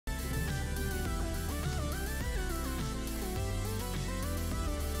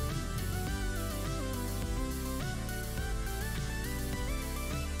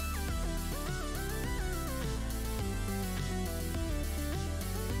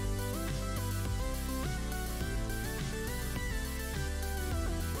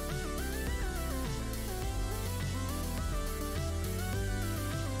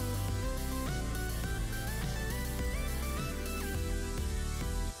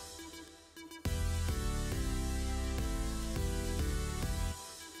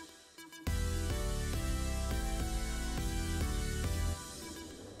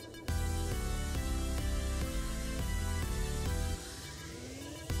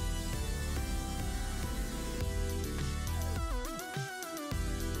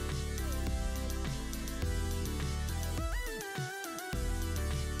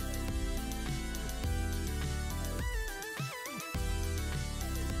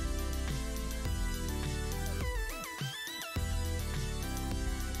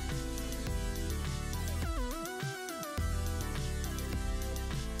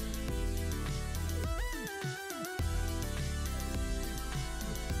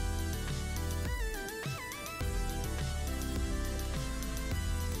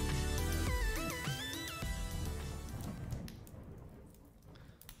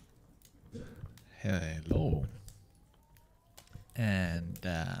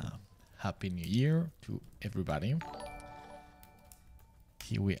and Happy New Year to everybody.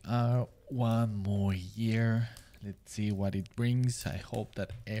 Here we are, one more year. Let's see what it brings. I hope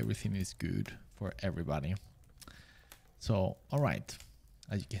that everything is good for everybody. So, all right,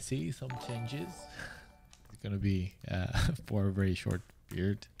 as you can see, some changes. It's gonna be for a very short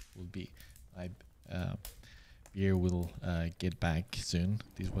period. Will be my beer will get back soon.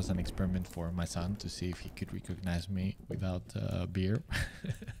 This was an experiment for my son to see if he could recognize me without beer.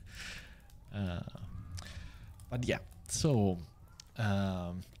 But yeah, so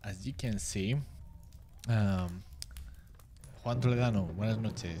as you can see, Juan Toledano, buenas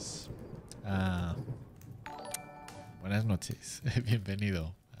noches. Buenas noches,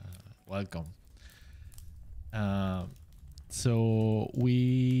 bienvenido, welcome. So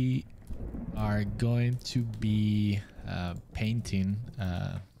we are going to be painting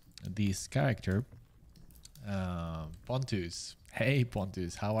this character, Pontus. Hey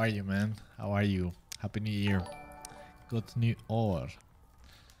Pontus, how are you, man? How are you? Happy New Year. Gott Nytt År.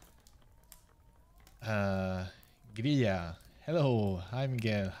 Grilla, hello. Hi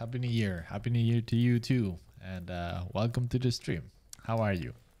Miguel, Happy New Year. Happy New Year to you too. And welcome to the stream. How are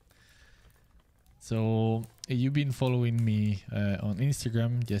you? So you've been following me on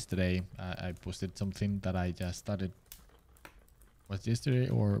Instagram. Yesterday I posted something that I just started. Was yesterday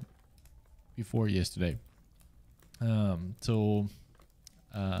or before yesterday? So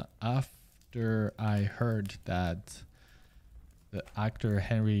after I heard that the actor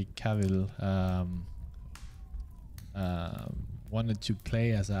Henry Cavill wanted to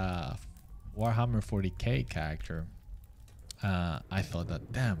play as a Warhammer 40k character, I thought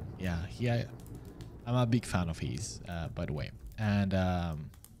that, damn, yeah, I'm a big fan of his, by the way. And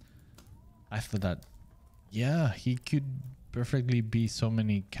I thought that, yeah, he could perfectly be so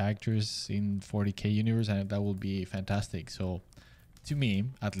many characters in 40k universe, and that would be fantastic. So to me,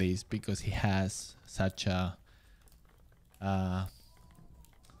 at least, because he has such a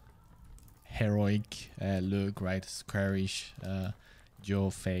heroic look, right? Squarish jaw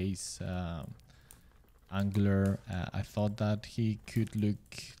face, angular. I thought that he could look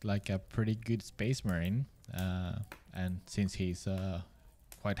like a pretty good space marine, and since he's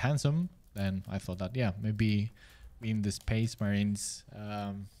quite handsome, then I thought that, yeah, maybe in the space marines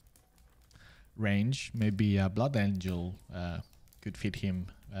range, maybe a blood angel could fit him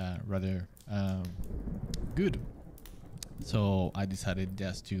rather good. So I decided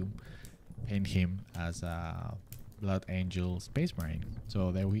just to paint him as a blood angel space marine.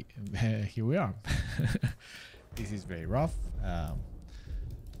 So there here we are. This is very rough,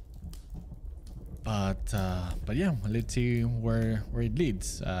 but yeah, let's see where it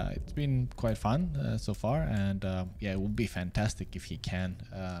leads. It's been quite fun so far, and yeah, it would be fantastic if he can,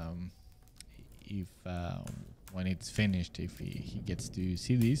 if when it's finished, if he gets to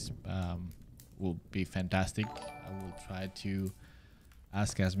see this, will be fantastic. I will try to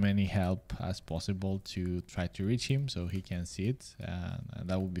ask as many help as possible to try to reach him so he can see it, and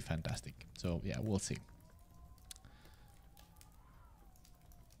that would be fantastic. So yeah, we'll see.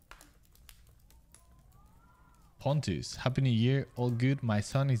 Pontus, Happy New Year, all good. My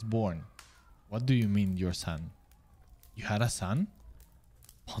son is born. What do you mean, your son? You had a son?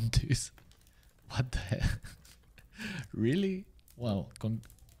 Pontus, what the hell? Really? Well,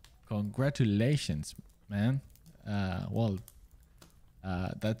 congratulations, man. Well,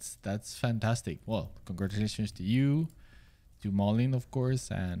 that's fantastic. Well, congratulations to you, to Molin, of course,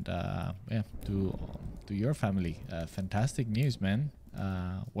 and yeah, to your family. Fantastic news, man.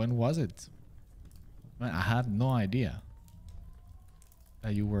 When was it? Man, I had no idea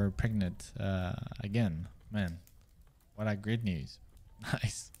that you were pregnant again. Man, what a great news.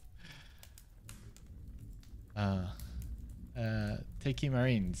 Nice. Teki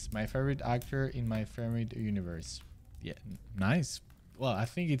Marines, my favorite actor in my favorite universe. Yeah, nice. Well, I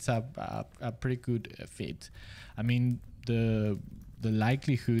think it's a pretty good fit. I mean, the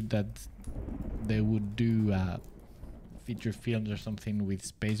likelihood that they would do feature films or something with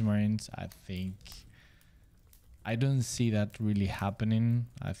Space Marines, I don't see that really happening.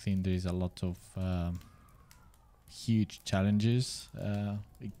 I think there is a lot of huge challenges.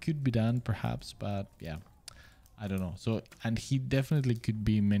 It could be done perhaps, but yeah, I don't know. So, and he definitely could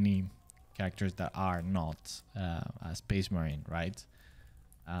be many characters that are not a Space Marine, right?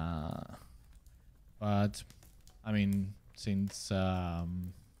 But I mean, since I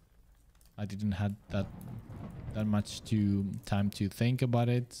didn't have that much time to think about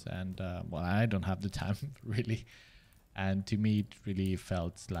it, and well, I don't have the time really, and to me it really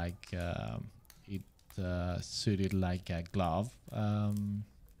felt like it suited like a glove.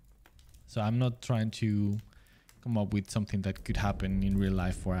 So I'm not trying to come up with something that could happen in real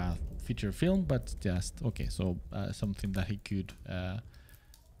life for a feature film, but just okay. So something that he could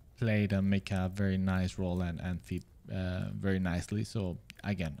play and make a very nice role and fit very nicely. So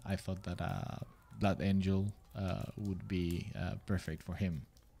again, I thought that Blood Angel would be perfect for him,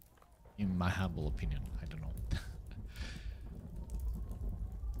 in my humble opinion. I don't know.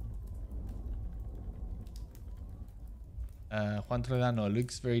 Juan Toledano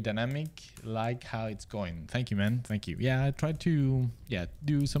looks very dynamic, like how it's going. Thank you, man. Thank you. Yeah, I tried to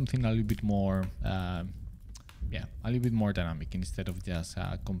do something a little bit more a little bit more dynamic instead of just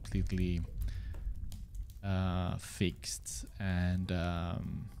completely fixed and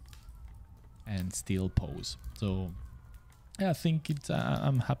still pose. So yeah, I think it's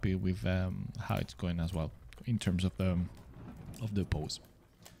I'm happy with how it's going as well in terms of the pose.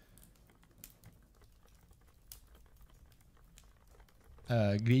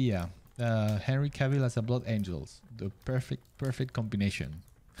 Grilla, Henry Cavill as a Blood Angels, the perfect combination,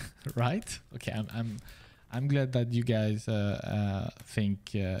 right? Okay, I'm glad that you guys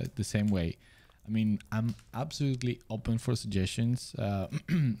think the same way. I mean, I'm absolutely open for suggestions.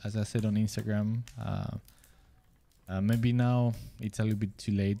 As I said on Instagram, maybe now it's a little bit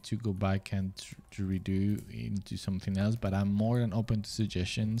too late to go back and to redo into something else, but I'm more than open to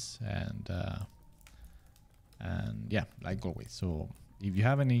suggestions and yeah, like always. So if you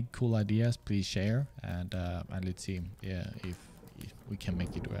have any cool ideas, please share and let's see if we can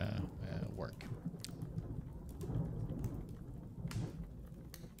make it work.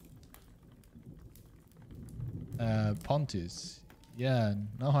 Pontus, yeah,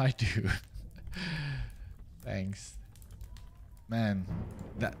 no, I do. Thanks, man.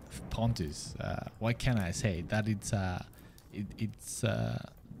 That Pontus, what can I say? That it's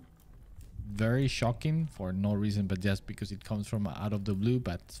very shocking for no reason, but just because it comes from out of the blue.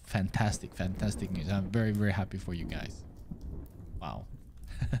 But fantastic news. I'm very happy for you guys. Wow.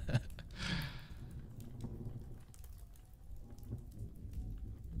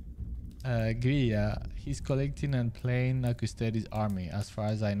 He's collecting and playing a Custodes army, as far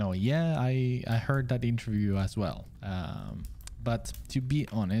as I know. Yeah, I heard that interview as well. But to be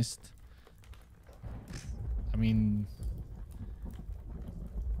honest, I mean,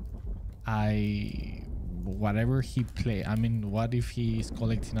 whatever he play, I mean, what if he's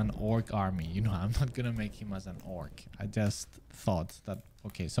collecting an orc army? You know, I'm not gonna make him as an orc. I just thought that,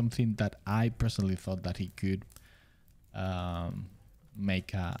 okay, something that I personally thought that he could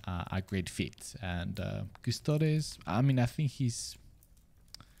make a great fit. And Custodes, I mean, I think he's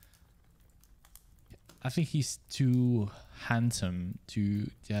too handsome to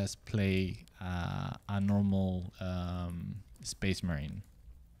just play a normal space marine.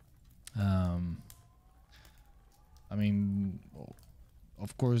 I mean,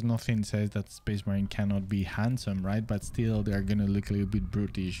 of course, nothing says that Space Marine cannot be handsome, right? But still, they're gonna look a little bit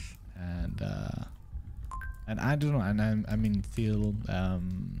brutish, and I don't know. And I mean, still,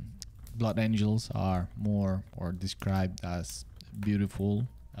 Blood Angels are more or described as beautiful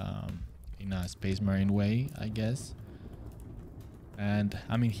in a Space Marine way, I guess. And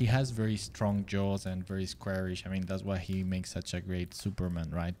I mean, he has very strong jaws and very squarish. I mean, that's why he makes such a great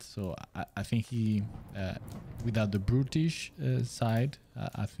Superman, right? So I think he, without the brutish side,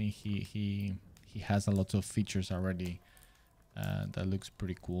 I think he has a lot of features already that looks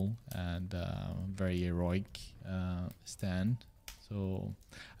pretty cool and very heroic stand. So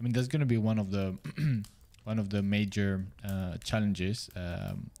I mean, that's gonna be one of the one of the major challenges.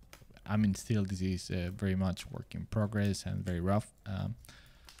 I mean, still, this is very much work in progress and very rough.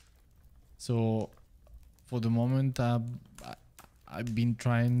 So for the moment, I've been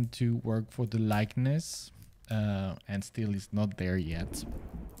trying to work for the likeness and still it's not there yet.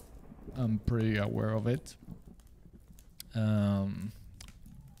 I'm pretty aware of it.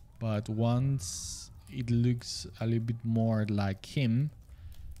 But once it looks a little bit more like him,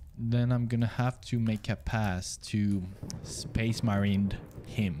 then I'm gonna have to make a pass to Space Marine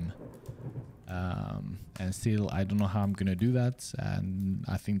him. And still, I don't know how I'm gonna do that, and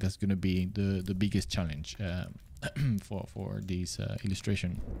I think that's gonna be the biggest challenge for this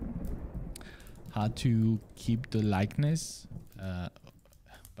illustration. How to keep the likeness,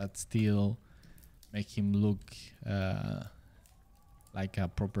 but still make him look like a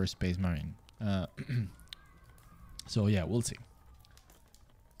proper Space Marine. So yeah, we'll see.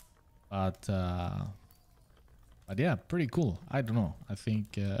 But yeah, pretty cool. I don't know. I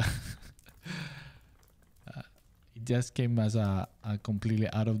think it just came as a completely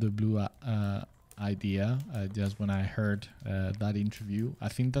out of the blue idea. Just when I heard that interview, I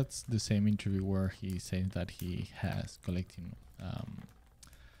think that's the same interview where he says that he has collecting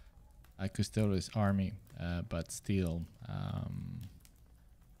Custodes army, but still,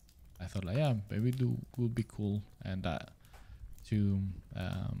 I thought like, yeah, maybe it would be cool and to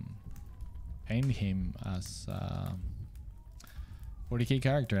paint him as 40k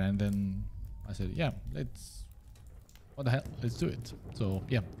character, and then I said, yeah, what the hell, let's do it. So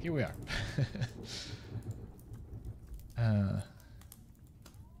yeah, here we are.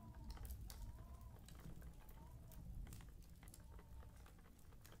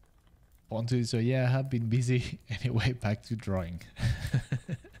 Pontus, so yeah, I have been busy. Anyway, back to drawing.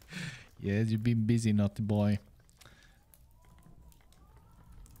 Yes, you've been busy, naughty boy.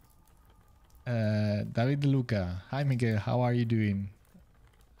 David De Luca, hi Miguel, how are you doing?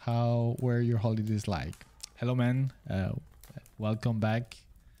 How were your holidays like? Hello, man. Welcome back.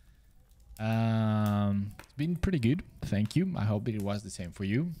 It's been pretty good, thank you. I hope it was the same for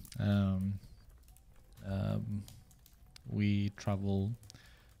you. We traveled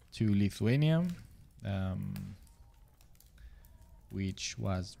to Lithuania, which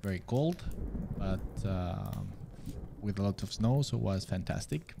was very cold, but with a lot of snow, so it was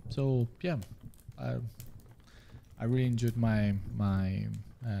fantastic. So yeah, I really enjoyed my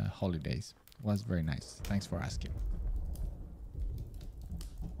holidays. It was very nice. Thanks for asking.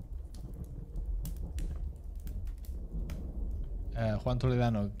 Juan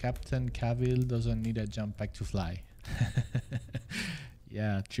Toledano, Captain Cavill doesn't need a jump pack to fly.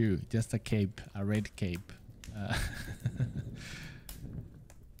 Yeah, true. Just a cape, a red cape.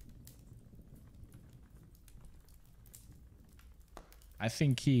 I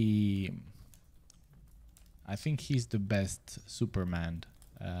think he's the best Superman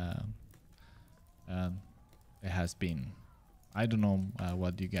it has been. I don't know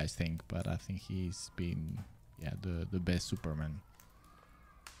what you guys think, but I think he's been, yeah, the best Superman.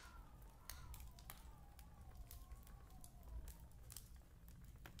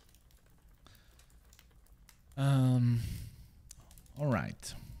 All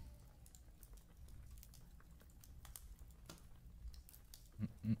right.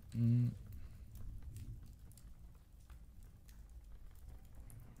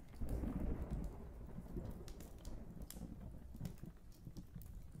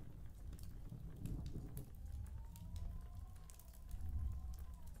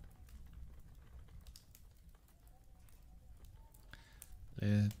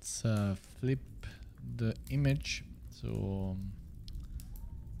 Let's flip the image. So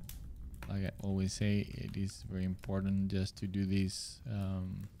like I always say, it is very important just to do this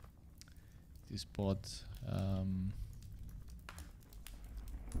to spot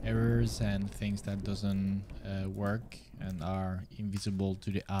errors and things that doesn't work and are invisible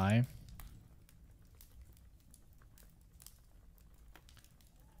to the eye.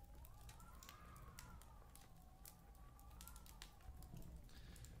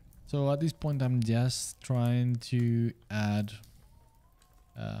 So at this point, I'm just trying to add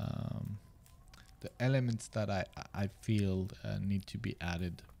the elements that I feel need to be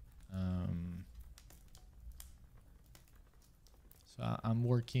added. So I'm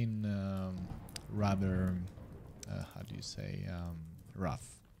working rather, how do you say, rough.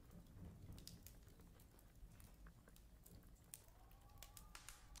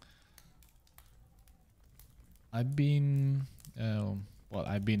 I've been, well,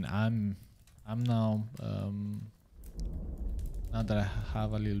 I'm now, now that I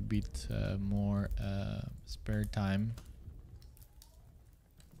have a little bit more spare time,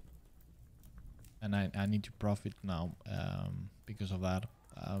 and I need to profit now because of that.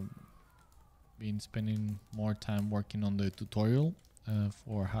 I've been spending more time working on the tutorial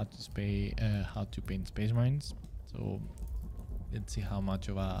for how to paint space marines. So let's see how much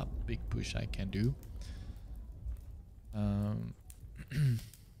of a big push I can do.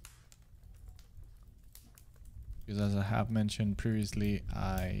 Because as I have mentioned previously,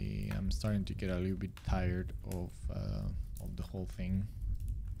 I am starting to get a little bit tired of the whole thing.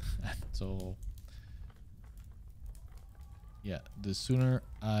 So yeah, the sooner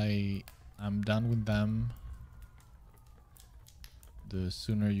I'm done with them, the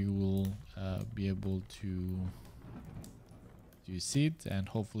sooner you will be able to see it and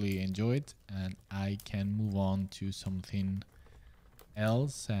hopefully enjoy it, and I can move on to something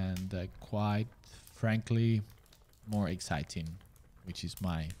else and quite frankly more exciting, which is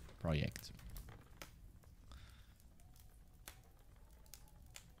my project.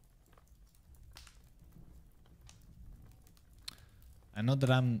 I know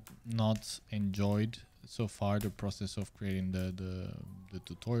that I'm not enjoyed so far the process of creating the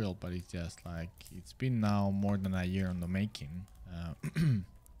tutorial, but it's just like it's been now more than a year on the making.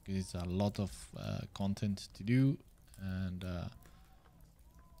 It's a lot of content to do, and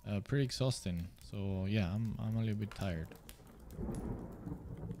pretty exhausting. So yeah, I'm a little bit tired.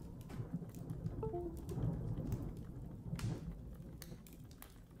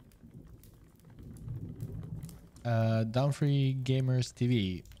 Downfree Gamers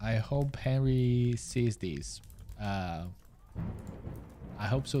TV. I hope Henry sees this. I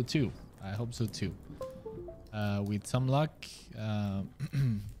hope so too. I hope so too. With some luck,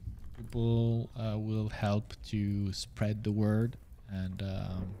 people will help to spread the word, and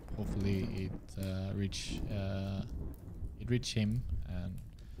hopefully it reach him. And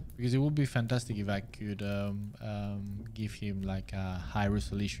because it would be fantastic if I could give him like a high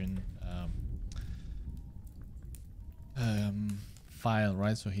resolution file,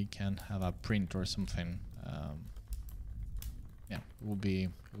 right? So he can have a print or something. Yeah, it would be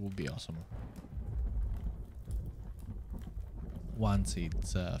awesome once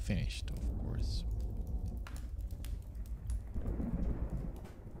it's finished, of course.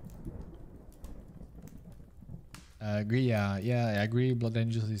 Agree. Yeah, I agree. Blood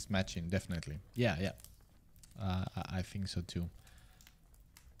Angels is matching, definitely. Yeah. I think so too.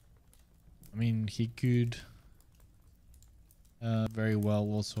 I mean, he could very well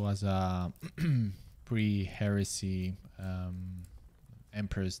also as a pre-heresy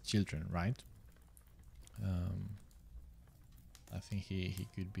Emperor's Children, right? I think he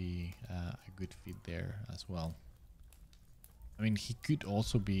could be a good fit there as well. I mean, he could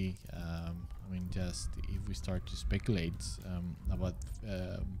also be, I mean, just if we start to speculate about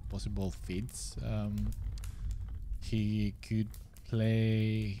possible fits, he could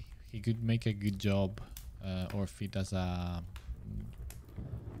make a good job or fit as a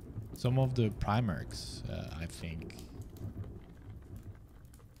some of the Primarchs, I think.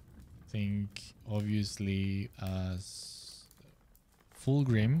 Obviously as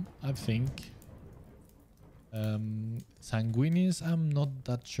Fulgrim, I think. Sanguinius, I'm not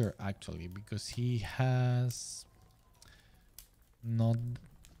that sure actually, because he has not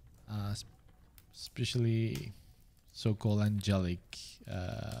especially so-called angelic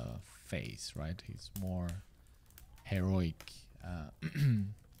face, right? He's more heroic.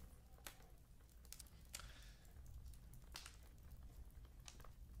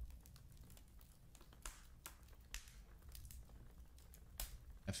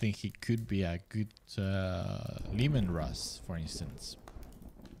 I think he could be a good Lehman Russ, for instance.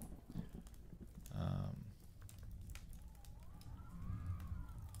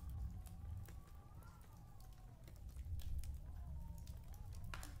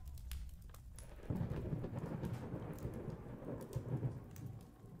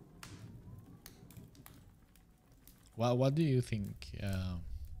 Well, what do you think?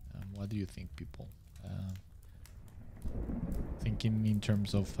 What do you think, people? Thinking in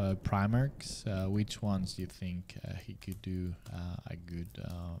terms of Primarchs, which ones do you think he could do a good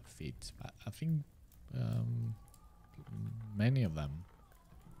fit? I think many of them.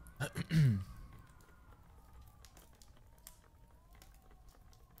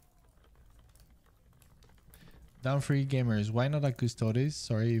 Downfree Gamers, why not a Custodes?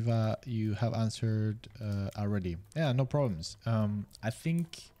 Sorry if you have answered already. Yeah, no problems. I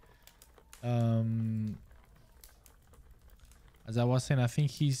think, as I was saying, I think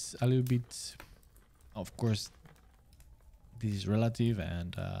he's a little bit, of course, this is relative,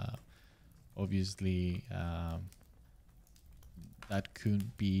 and obviously that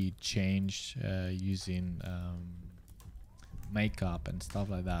could be changed using makeup and stuff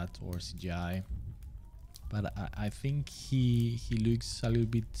like that, or CGI. But I think he looks a little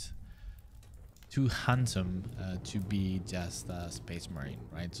bit too handsome to be just a space marine,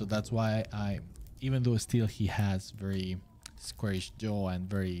 right? So that's why even though still he has very squarish jaw and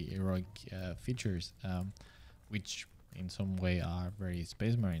very heroic features, which in some way are very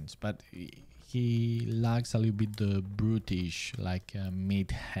space marines, but he lacks a little bit the brutish, like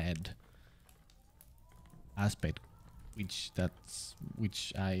mid-head aspect,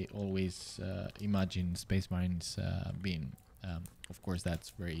 which I always imagine space marines being. Of course,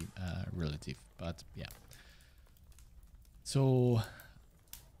 that's very relative, but yeah. So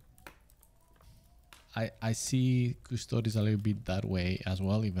I see Custodes a little bit that way as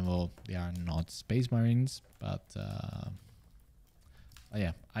well, even though they are not space marines. But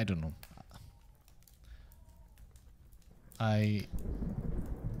yeah, I don't know. I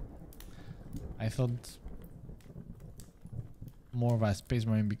thought more of a space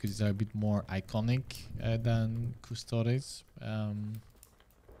marine because it's a bit more iconic than Custodes,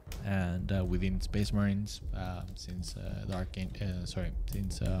 and within space marines, since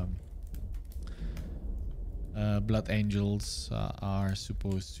Blood Angels are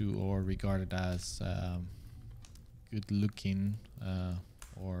supposed to or regarded as good looking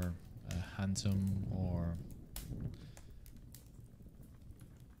or handsome or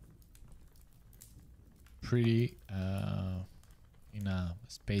pretty in a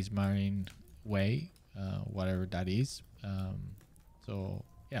space marine way, whatever that is. So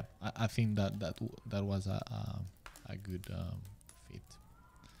yeah, I think that was a good fit.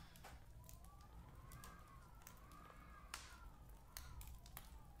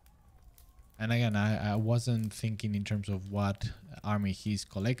 And again, I wasn't thinking in terms of what army he's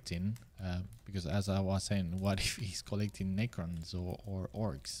collecting, because as I was saying, what if he's collecting Necrons or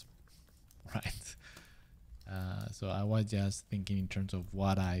Orcs, right? So I was just thinking in terms of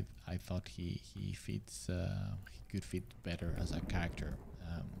what I thought he fits, he could fit better as a character,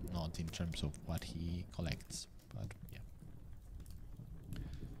 not in terms of what he collects. But yeah.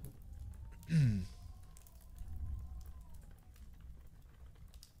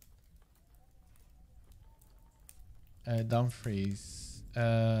 Dumfries.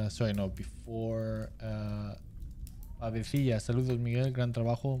 Sorry, no, before. Pavecilla, saludos Miguel, gran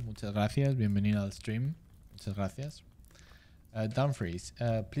trabajo, muchas gracias, bienvenido al stream, muchas gracias. Dumfries,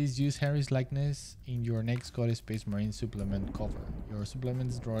 please use Henry's likeness in your next God Space Marine supplement cover. Your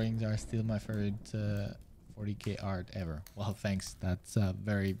supplements drawings are still my favorite 40k art ever. Well, thanks. That's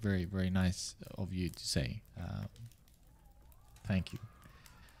very, very, very nice of you to say. Thank you.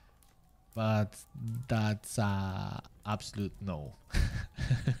 But that's absolute no.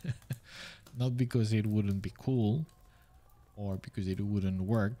 Not because it wouldn't be cool or because it wouldn't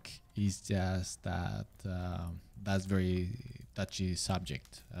work. It's just that that's very touchy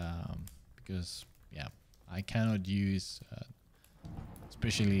subject, because yeah, I cannot use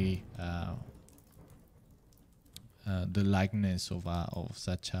especially the likeness of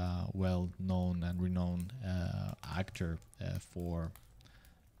such a well-known and renowned actor for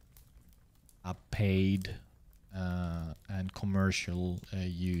a paid and commercial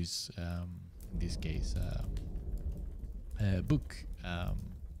use, in this case book.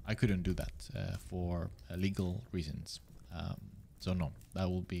 I couldn't do that for legal reasons, so no, that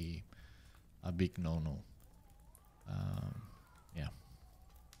will be a big no-no. Yeah,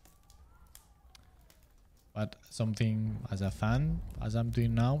 but something as a fan, as I'm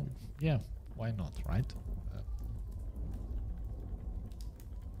doing now, yeah, why not, right?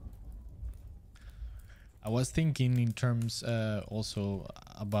 I was thinking in terms also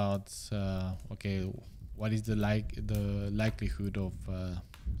about okay, what is the likelihood of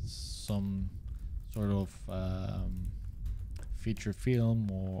some sort of feature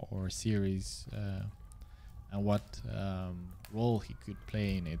film or series, and what role he could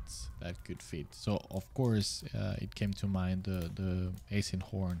play in it that could fit. So of course it came to mind the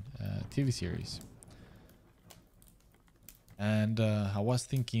Eisenhorn TV series. And I was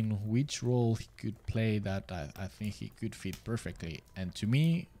thinking which role he could play that I think he could fit perfectly. And to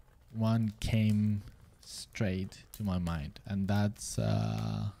me, one came straight to my mind, and that's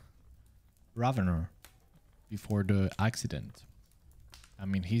Ravener before the accident. I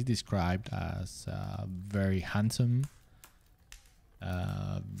mean, he's described as very handsome,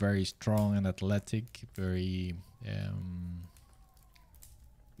 very strong and athletic, very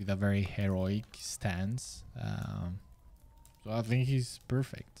with a very heroic stance. So I think he's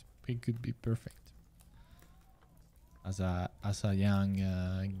perfect. He could be perfect as a young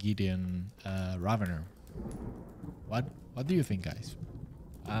Gideon Ravener. What do you think, guys?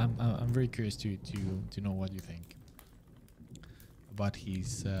 I'm very curious to know what you think about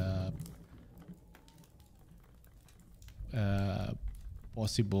his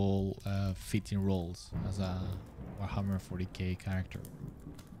possible fitting roles as a Warhammer 40k character.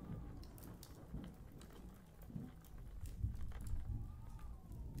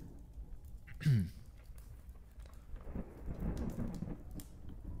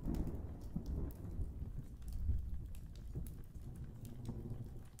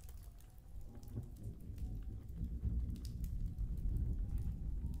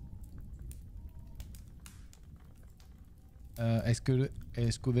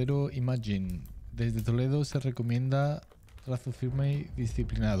 Escudero Imagine, desde Toledo se recomienda trazo firme y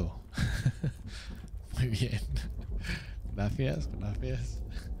disciplinado. Muy bien. Gracias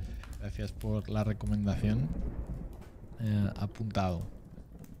por la recomendación. Apuntado.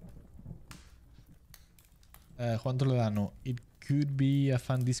 Juan Toledano, it could be a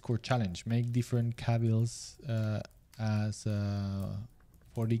fun Discord challenge. Make different Cavills as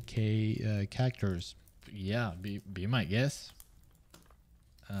 40k characters. Yeah, be my guess.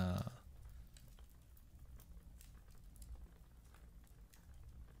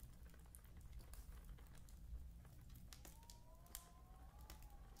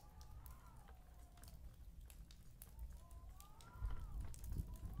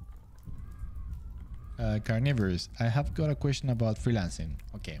 Carnivorous, I have got a question about freelancing.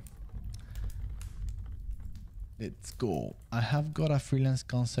 Okay, let's go. I have got a freelance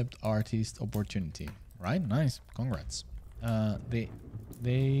concept artist opportunity. Right, nice, congrats.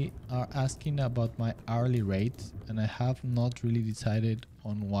 They are asking about my hourly rate, and I have not really decided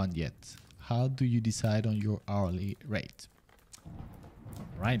on one yet. How do you decide on your hourly rate?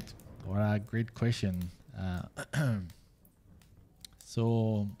 Right, what a great question.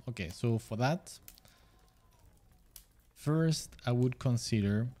 So okay, so for that, first I would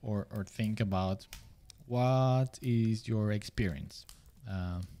consider or think about what is your experience.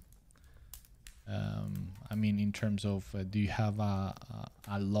 I mean, in terms of do you have a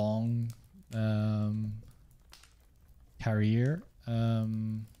long career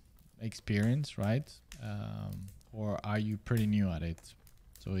experience, right? Or are you pretty new at it?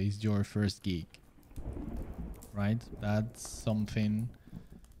 So it's your first gig, right? That's something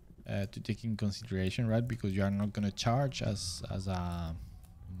to take in consideration, right? Because you are not going to charge as a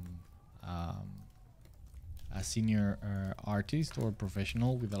senior artist or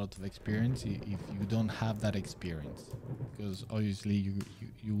professional with a lot of experience if you don't have that experience, because obviously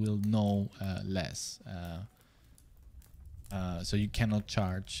you will know less. So you cannot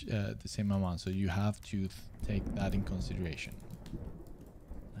charge the same amount. So you have to take that in consideration.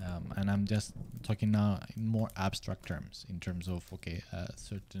 And I'm just talking now in more abstract terms, in terms of, okay,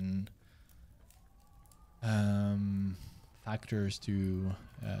 certain factors to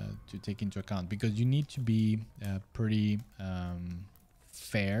take into account, because you need to be pretty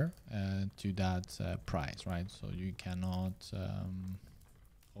fair to that price, right? So you cannot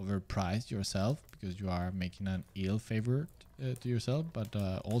overprice yourself, because you are making an ill favor to yourself, but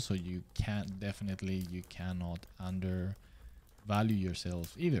also you cannot undervalue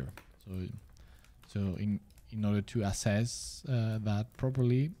yourself either. So in order to assess that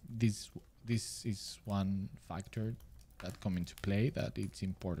properly, this is one factor that come into play, that it's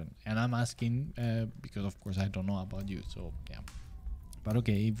important. And I'm asking because of course I don't know about you, so yeah. But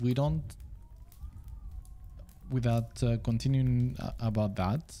okay, if we don't, without continuing about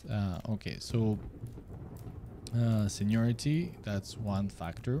that, okay, so seniority, that's one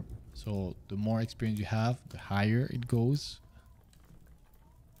factor. So the more experience you have, the higher it goes.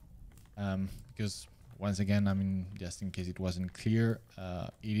 Because once again, I mean, just in case it wasn't clear,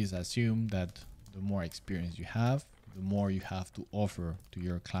 it is assumed that the more experience you have, the more you have to offer to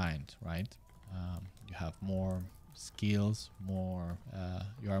your client, right? You have more skills, more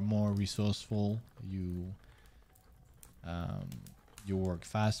you are more resourceful, you work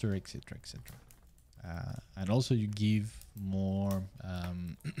faster, etc., etc. And also you give more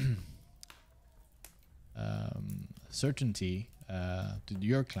certainty to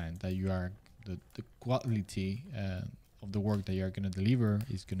your client that you are the quality of the work that you are going to deliver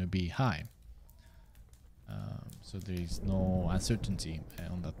is going to be high. So there is no uncertainty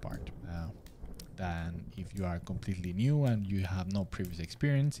on that part. Than if you are completely new and you have no previous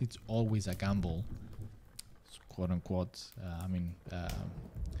experience, it's always a gamble, quote unquote. I mean,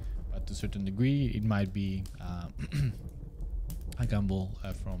 but to a certain degree, it might be a gamble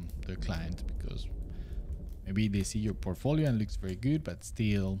from the client, because maybe they see your portfolio and it looks very good, but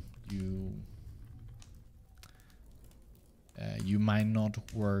still you might not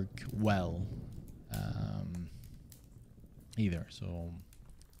work well either. So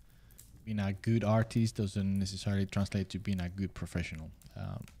being a good artist doesn't necessarily translate to being a good professional.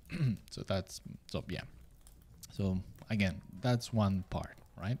 So yeah. So again, that's one part,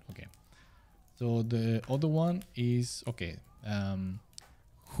 right? Okay. So the other one is, okay,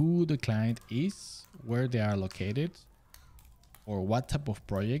 who the client is, where they are located, or what type of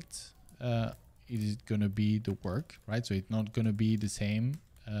project is going to be the work, right? So it's not going to be the same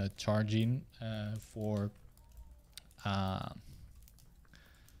charging for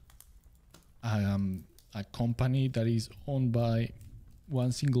a company that is owned by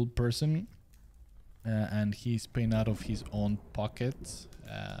one single person and he's paying out of his own pocket,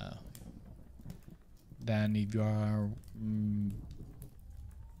 than if you are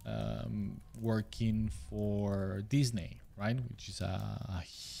working for Disney, right, which is a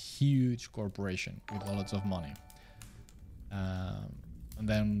huge corporation with lots of money. And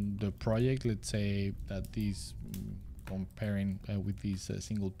then the project, let's say that this comparing with this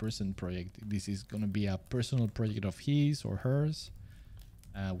single person project, this is going to be a personal project of his or hers,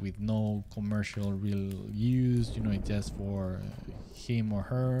 with no commercial real use, you know, it's just for him or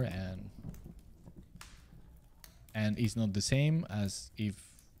her, and it's not the same as if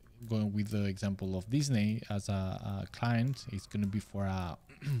going with the example of Disney as a client. It's going to be for a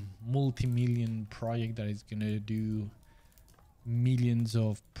multi-million project that is going to do millions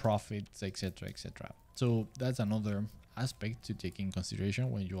of profits, etc., etc. So that's another aspect to take in consideration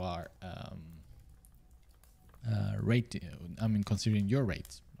when you are rating. I mean, considering your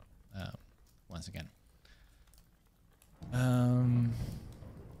rates. Once again.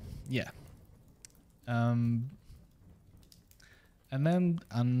 Yeah. And then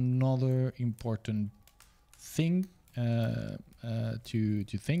another important thing to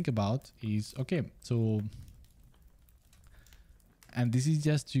think about is, okay, so, and this is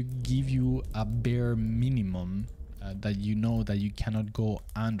just to give you a bare minimum that you know that you cannot go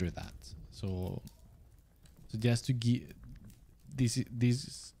under that. So just to give this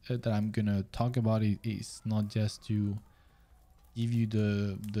that I'm gonna talk about is not just to give you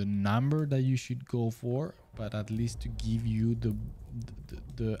the number that you should go for, but at least to give you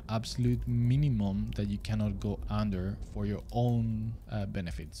the absolute minimum that you cannot go under for your own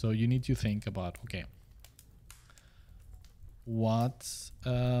benefit. So you need to think about, okay, what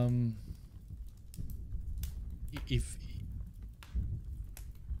if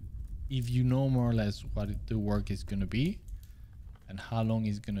you know more or less what the work is going to be and how long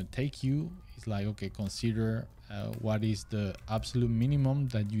it's going to take you, it's like, okay, consider what is the absolute minimum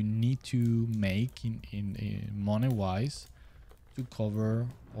that you need to make in money wise to cover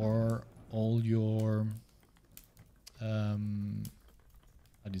all your how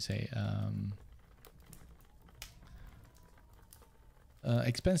do you say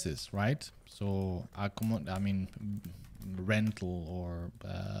expenses, right? So I mean rental or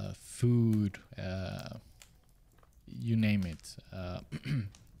food, you name it,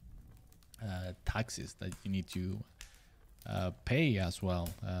 taxes that you need to pay as well.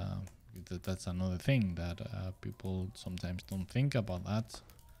 That's another thing that people sometimes don't think about, that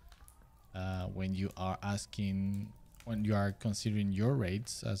when you are considering your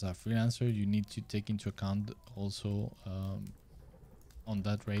rates as a freelancer, you need to take into account also on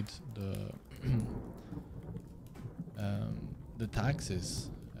that rate the taxes,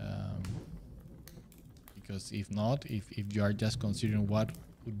 because if not, if you are just considering what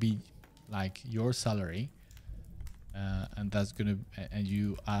would be like your salary, and that's gonna, and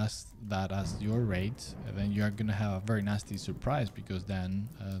you ask that as your rate, then you are gonna have a very nasty surprise, because then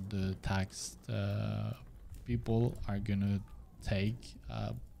the tax people are gonna take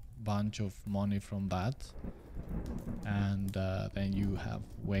a bunch of money from that, and then you have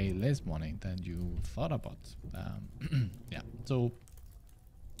way less money than you thought about. Yeah,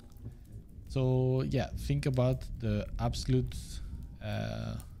 so yeah, think about the absolute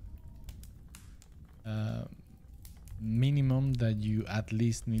minimum that you at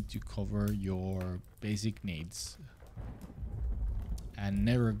least need to cover your basic needs, and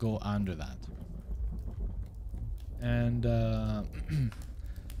never go under that. And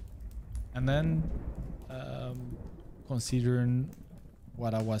and then considering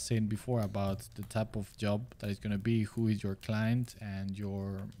what I was saying before about the type of job that is going to be, who is your client, and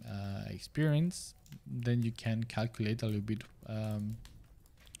your experience, then you can calculate a little bit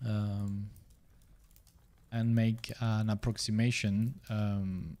and make an approximation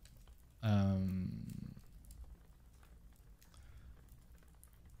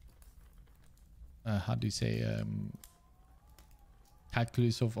how do you say,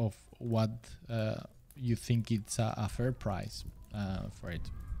 calculus of what you think it's a fair price for it.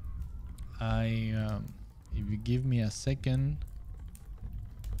 If you give me a second,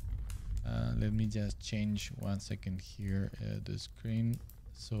 let me just change 1 second here the screen,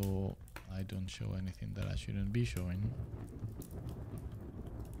 so I don't show anything that I shouldn't be showing.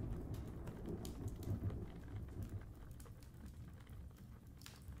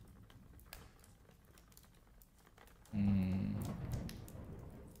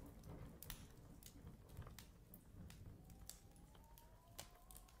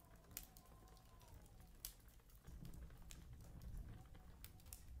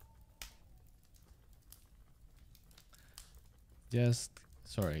 Just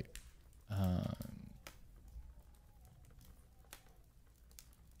sorry.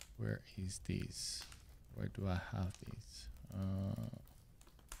 Where is this? Where do I have this?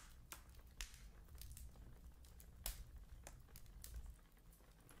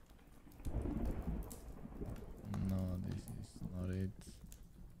 No, this is not it.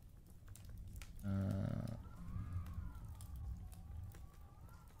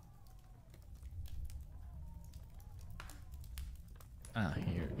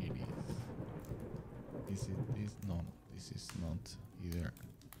 Here it is. No, this is not either.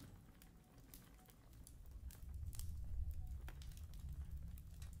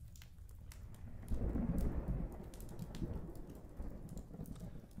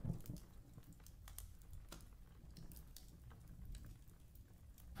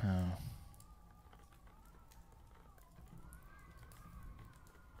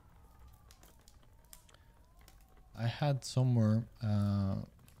 I had somewhere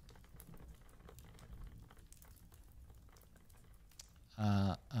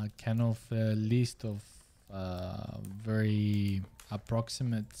a kind of list of very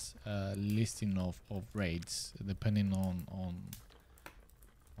approximate listing of rates depending on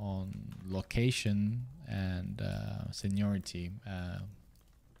location and seniority,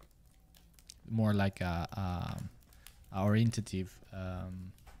 more like a orientative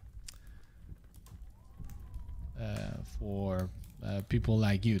for people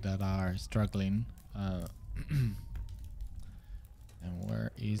like you that are struggling. And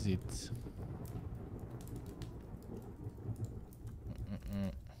where is it?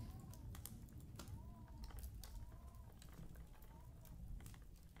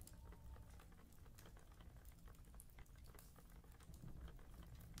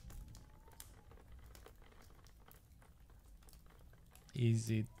 Is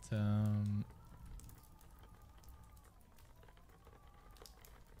it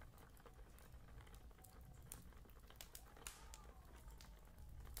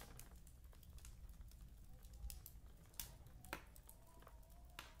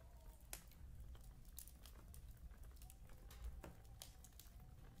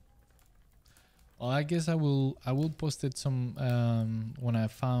well, I guess I will post it some when I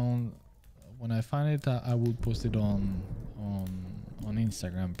find it. I will post it on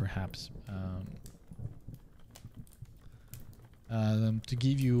Instagram perhaps, to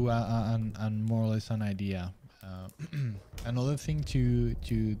give you an more or less an idea. Another thing to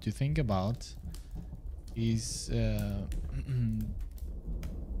think about is an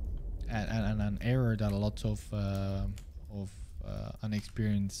error that a lot of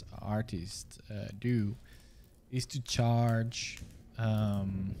unexperienced artists do is to charge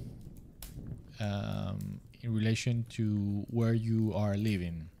in relation to where you are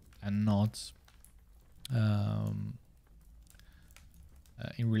living, and not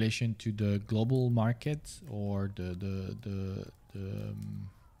in relation to the global market or the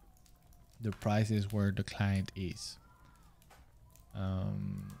prices where the client is.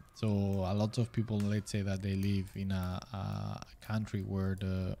 So a lot of people, let's say that they live in a country where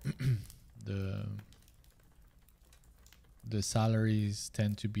the salaries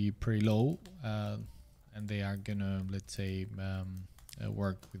tend to be pretty low, and they are gonna, let's say,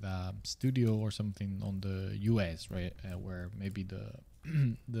 work with a studio or something on the US, right, where maybe the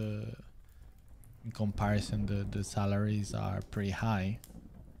in comparison the salaries are pretty high.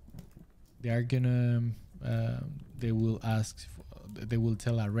 They are gonna they will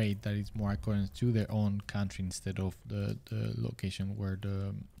tell a rate that is more according to their own country instead of the location where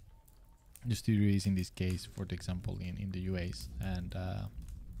the studio is, in this case, for the example, in the US. And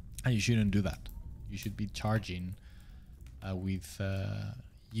you shouldn't do that. You should be charging with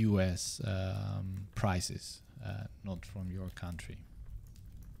US prices, not from your country.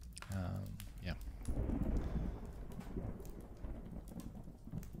 Yeah.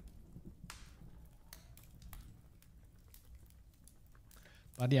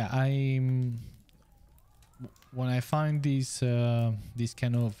 But yeah, when I find this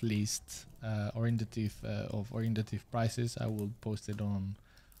kind of list orientative prices, I will post it on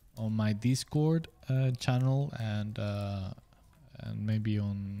my Discord channel, and maybe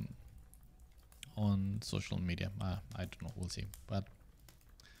on social media. I don't know, we'll see. But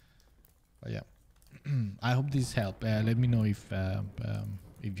yeah, I hope this helped. Let me know if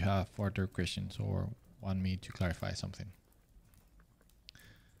you have further questions or want me to clarify something.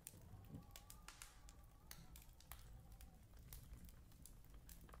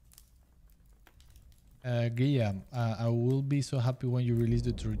 Gia, I will be so happy when you release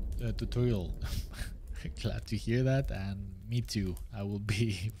the tutorial. Glad to hear that, and me too. I will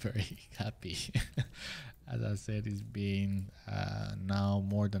be very happy. As I said, it's been now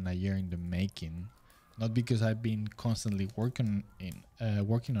more than a year in the making. Not because I've been constantly working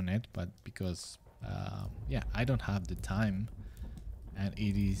on it, but because yeah, I don't have the time, and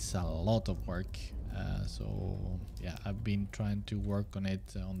it is a lot of work. So yeah, I've been trying to work on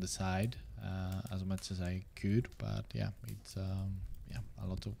it on the side as much as I could, but yeah, it's yeah, a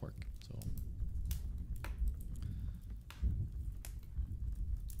lot of work. So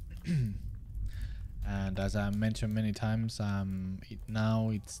and as I mentioned many times,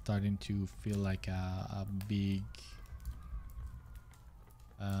 now it's starting to feel like a big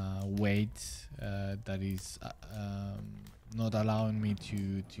weight that is not allowing me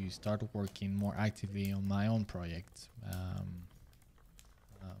to start working more actively on my own project,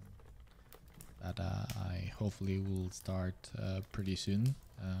 that I hopefully will start pretty soon.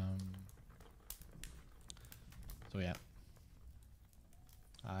 So yeah,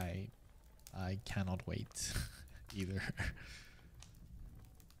 I cannot wait. either.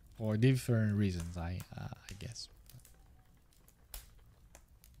 For different reasons, I guess.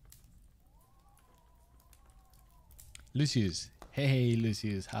 Lucius, hey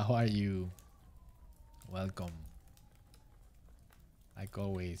Lucius, how are you? Welcome. Like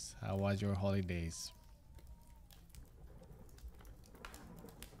always, how was your holidays?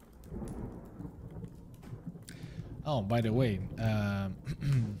 Oh, by the way,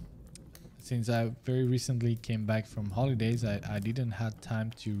 since I very recently came back from holidays, I didn't have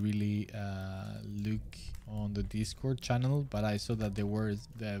time to really look on the Discord channel, but I saw that there were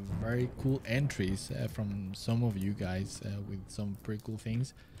the very cool entries from some of you guys with some pretty cool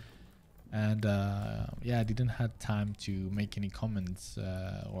things. And yeah, I didn't have time to make any comments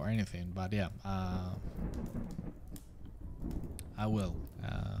or anything, but yeah, I will.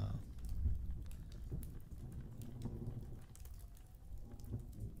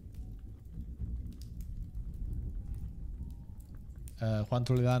 Juan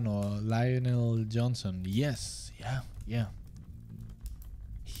Toledano, Lionel Johnson. Yes, yeah.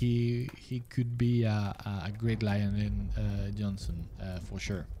 He could be a great Lionel Johnson for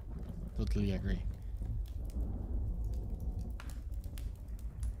sure. Totally agree.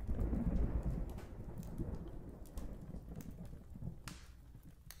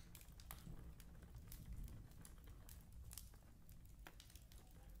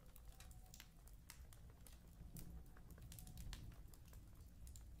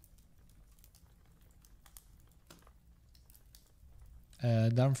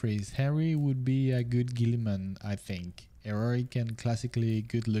 Dumfries, Henry would be a good Gilliman, I think. Heroic and classically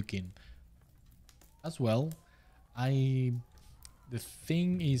good looking. As well, the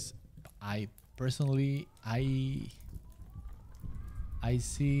thing is, I personally, I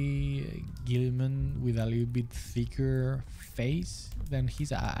see Gilliman with a little bit thicker face than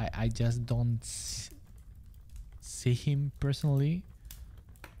his. I just don't see him personally.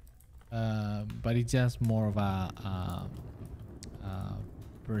 But it's just more of a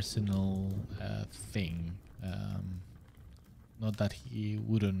personal thing. Not that he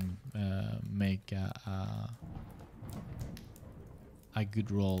wouldn't make a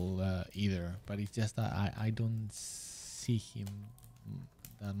good role either, but it's just that I don't see him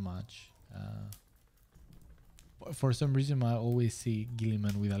that much. For some reason, I always see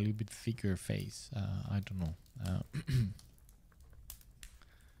Gilliman with a little bit thicker face. I don't know.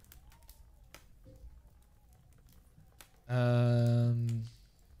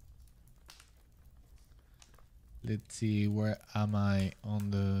 Let's see, where am I on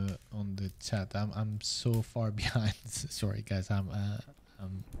the chat? I'm so far behind. Sorry guys, I'm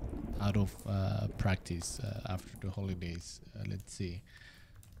out of practice after the holidays. Let's see.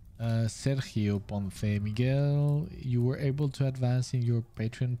 Sergio Ponce, Miguel, you were able to advance in your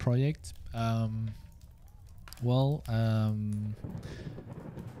Patreon project. Well,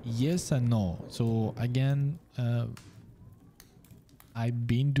 yes and no. So again, I've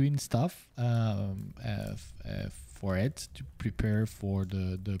been doing stuff for it to prepare for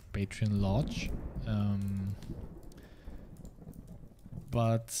the Patreon launch,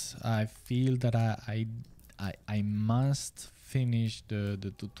 but I feel that I must finish the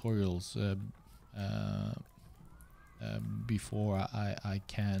tutorials before I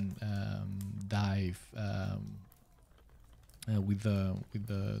can dive with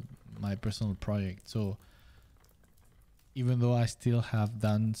my personal project. So even though I still have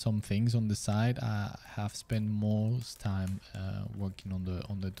done some things on the side, I have spent most time working on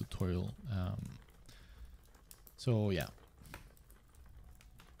the tutorial. So yeah.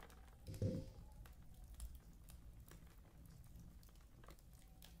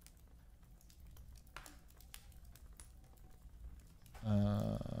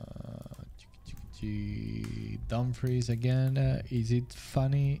 Dumfries again. Is it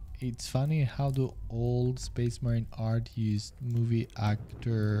funny? It's funny how the old Space Marine art used movie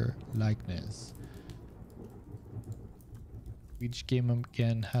actor likeness. Which game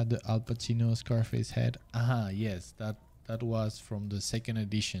again had the Al Pacino Scarface head? Aha, yes, that was from the second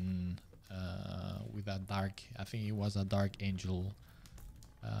edition with a dark. I think it was a Dark Angel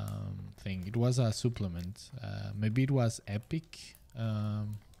thing. It was a supplement. Maybe it was Epic.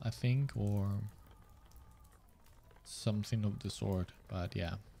 I think, or something of the sort, but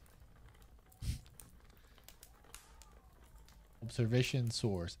yeah. Observation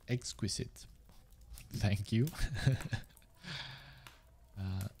source, exquisite. Thank you.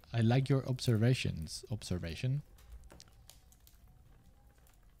 I like your observations. Observation.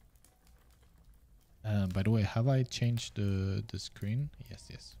 By the way, have I changed the screen?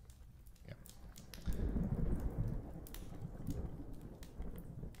 Yes. Yeah.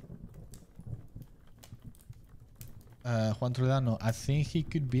 Juan Toledano, I think he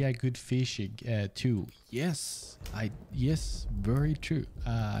could be a good fishing too. Yes, yes, very true.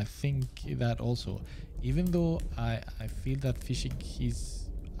 I think that also. Even though I feel that fishing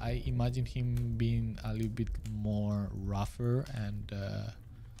I imagine him being a little bit more rougher and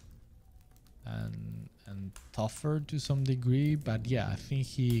tougher to some degree. But yeah, I think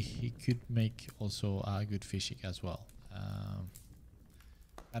he could make also a good fishing as well.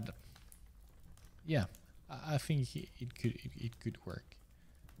 And yeah, I think it could work.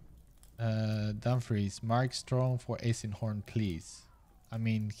 Dumfries, Mark Strong for Eisenhorn, please. I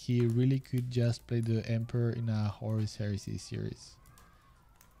mean, he really could just play the Emperor in a Horus Heresy series.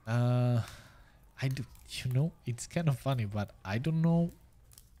 I do, you know, it's kind of funny, but I don't know,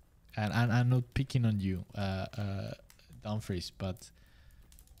 and I'm not picking on you, Dumfries, but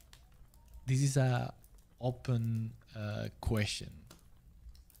this is a open question.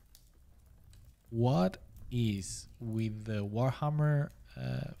 What is with the Warhammer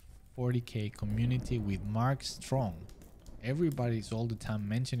 40k community with Mark Strong? Everybody's all the time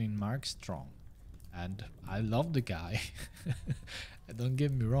mentioning Mark Strong, and I love the guy. Don't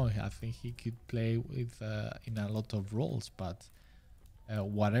get me wrong, I think he could play with in a lot of roles, but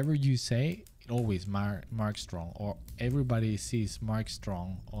whatever you say, it always Mark Strong, or everybody sees Mark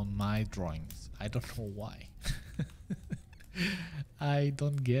Strong on my drawings. I don't know why. I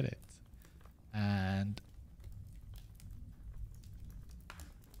don't get it. And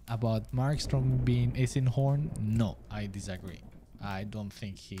about Mark Strong being Eisenhorn, no, I disagree. I don't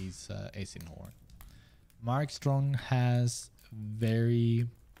think he's Eisenhorn. Mark Strong has very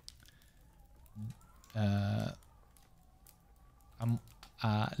a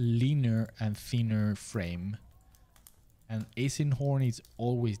leaner and thinner frame, and Eisenhorn is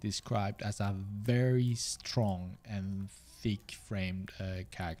always described as a very strong and thick framed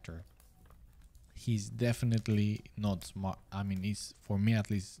character. He's definitely not smart. I mean, he's, for me at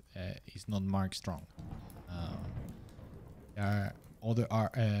least, he's not Mark Strong. There are other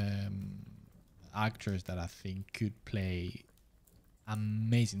actors that I think could play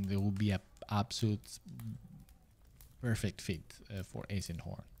amazing. There will be a absolute perfect fit for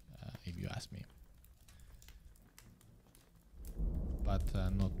Eisenhorn, if you ask me. But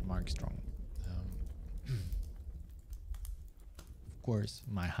not Mark Strong. Of course,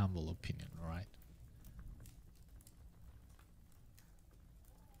 my humble opinion, all right?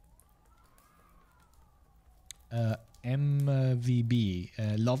 MVB,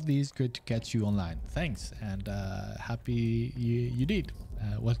 love this, good to catch you online. Thanks, and happy you did.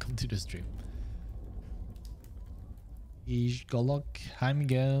 Welcome to the stream. Ish Golok, hi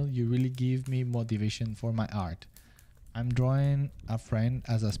Miguel, you really give me motivation for my art. I'm drawing a friend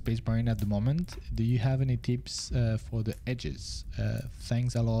as a space marine at the moment. Do you have any tips for the edges?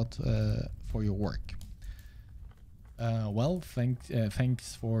 Thanks a lot for your work. Well,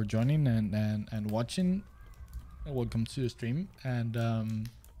 thanks for joining and watching. Welcome to the stream, and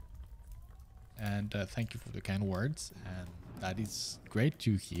thank you for the kind words, and that is great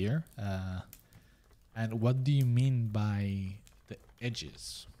to hear. And what do you mean by the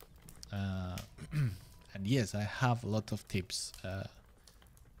edges? And yes, I have a lot of tips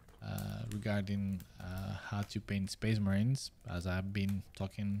regarding how to paint Space Marines, as I've been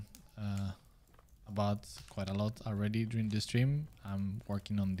talking about quite a lot already during the stream. I'm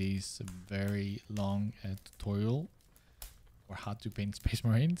working on this very long tutorial for how to paint Space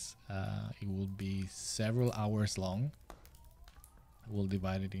Marines. It will be several hours long. We'll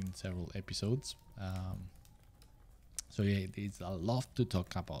divide it in several episodes. So yeah, it's a lot to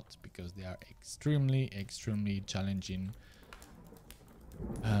talk about because they are extremely challenging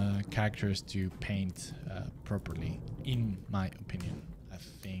characters to paint properly, in my opinion. I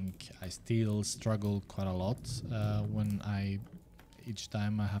think I still struggle quite a lot when each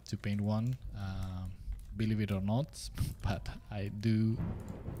time I have to paint one, believe it or not, but I do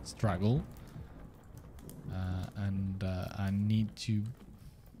struggle, and I need to,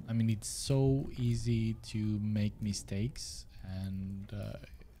 I mean, it's so easy to make mistakes, and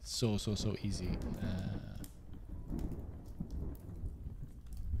so easy.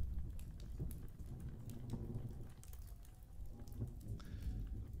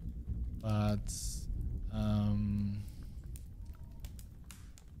 But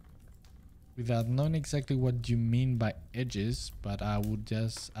without knowing exactly what you mean by edges, but I would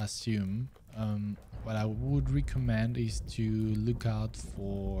just assume, what I would recommend is to look out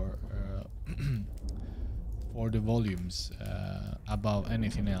for for the volumes above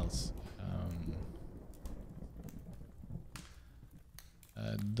anything else.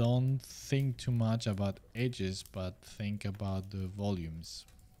 Don't think too much about edges, but think about the volumes.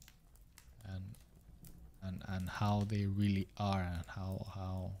 And and how they really are, and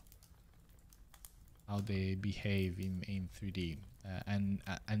how they behave in 3D, and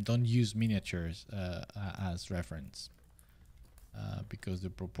don't use miniatures as reference, because the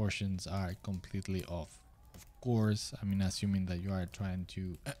proportions are completely off. Of course, I mean, assuming that you are trying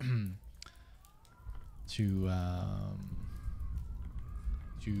to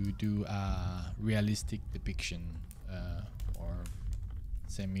to do a realistic depiction, or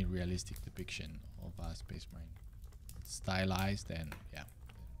semi-realistic depiction of a space marine. Stylized, then yeah,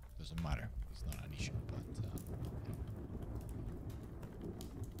 doesn't matter. It's not an issue. But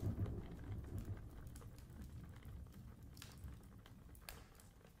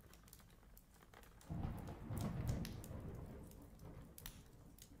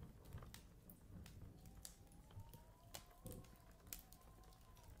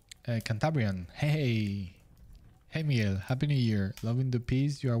Cantabrian, hey, hey Miguel, happy New Year! Loving the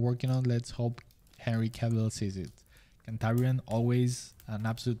piece you are working on. Let's hope Henry Cavill sees it. Cantabrian, always an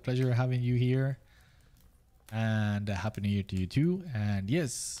absolute pleasure having you here, and happy New Year to you too. And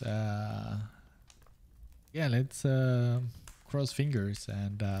yes, yeah, let's cross fingers,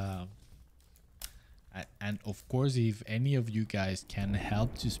 and of course, if any of you guys can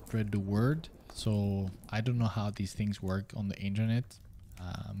help to spread the word. So I don't know how these things work on the internet.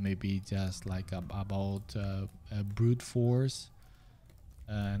 Maybe just like about brute force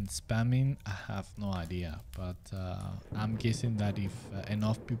and spamming. I have no idea, but I'm guessing that if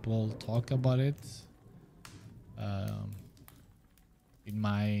enough people talk about it, it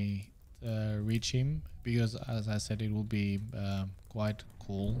might reach him, because as I said, it will be quite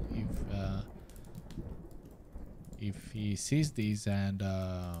cool if he sees this, and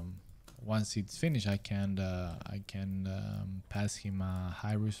once it's finished, I can pass him a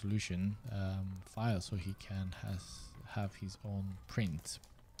high resolution file, so he can have his own print.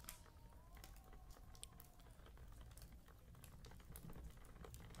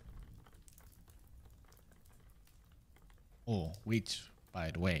 Oh, which,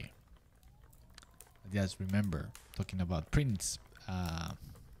 by the way, just remember, talking about prints, I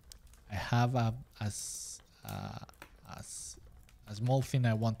have a small thing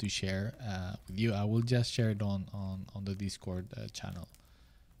I want to share with you. I will just share it on the Discord channel.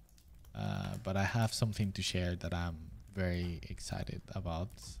 But I have something to share that I'm very excited about.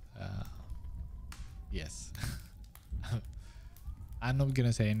 Yes. I'm not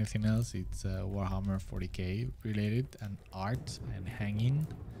gonna say anything else. It's Warhammer 40k related, and art and hanging.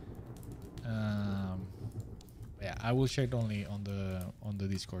 Yeah, I will share it only on the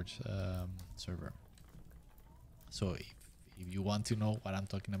Discord server. So if you want to know what I'm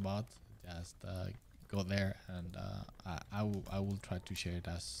talking about, just go there, and I will try to share it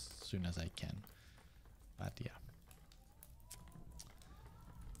as soon as I can. But yeah.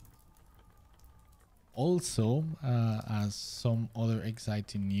 Also, as some other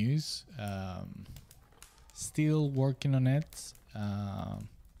exciting news, still working on it.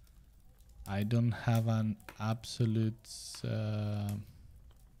 I don't have an absolute.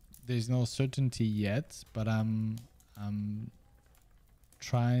 There's no certainty yet, but I'm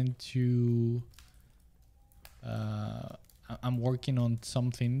trying to. I'm working on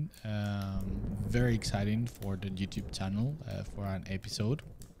something very exciting for the YouTube channel, for an episode.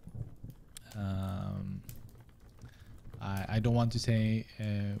 I don't want to say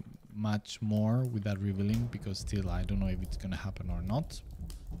much more without revealing, because still I don't know if it's gonna happen or not.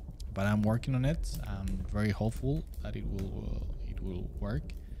 But I'm working on it. I'm very hopeful that it will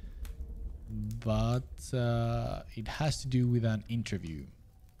work. But it has to do with an interview.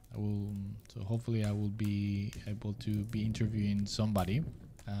 So hopefully I will be able to be interviewing somebody.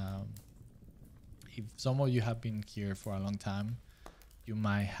 If some of you have been here for a long time, you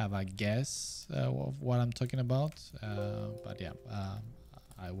might have a guess of what I'm talking about. But yeah,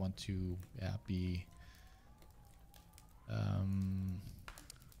 I want to be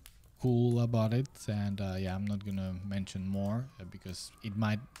cool about it, and yeah, I'm not gonna mention more because it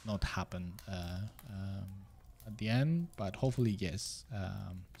might not happen at the end, but hopefully yes.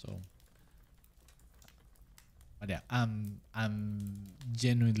 But yeah, I'm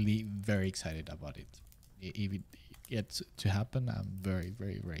genuinely very excited about it. If it gets to happen, I'm very,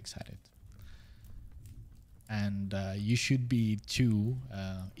 very, very excited. And you should be too,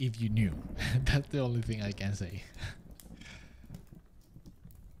 if you knew. That's the only thing I can say.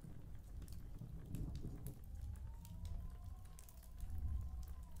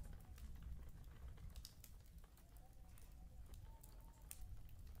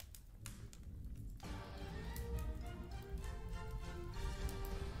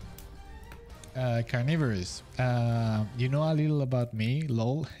 Carnivorous. You know a little about me,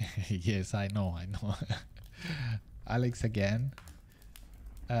 lol. Yes, I know. Alex again.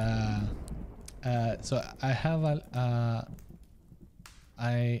 So I have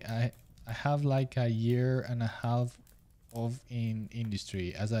I have like a year and a half of in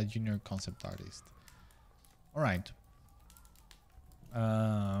industry as a junior concept artist. All right.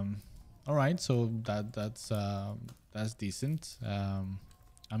 All right. So that's decent.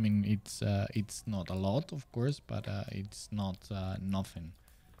 I mean, it's not a lot, of course, but it's not nothing.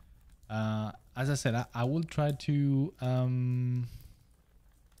 As I said, I will try to.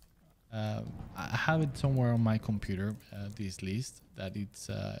 I have it somewhere on my computer. This list that it's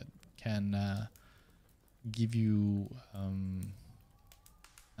can give you an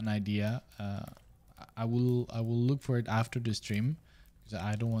idea. I will look for it after the stream because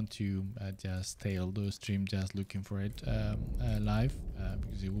I don't want to just stay all the stream just looking for it live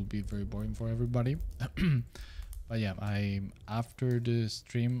because it will be very boring for everybody. But yeah, I after the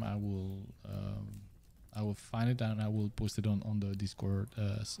stream I will find it and I will post it on the Discord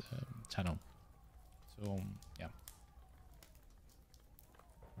channel. So yeah.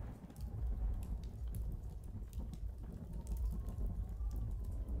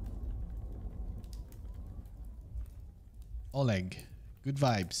 Oleg, good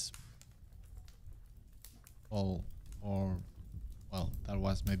vibes. Well, or well, that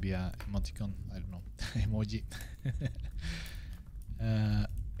was maybe a emoticon. I don't know, emoji.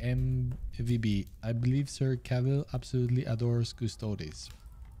 MVB, I believe Sir Cavill absolutely adores Custodes.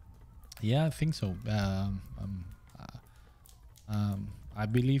 Yeah, I think so. I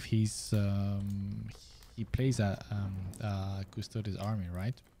believe he plays a Custodes army,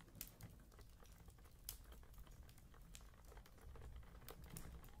 right?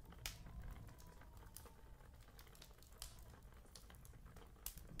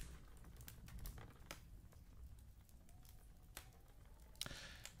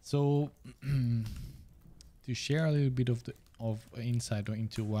 So to share a little bit of insight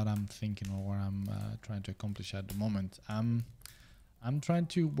into what I'm thinking or what I'm trying to accomplish at the moment, I'm trying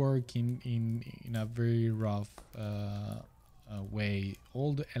to work in a very rough way.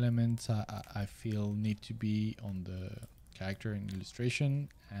 All the elements I feel need to be on the character and illustration,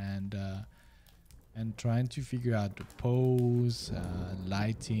 and trying to figure out the pose,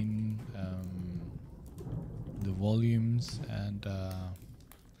 lighting, the volumes, and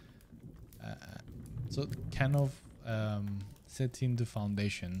so kind of setting the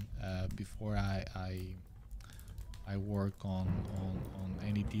foundation before I work on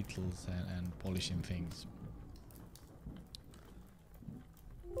any details and polishing things.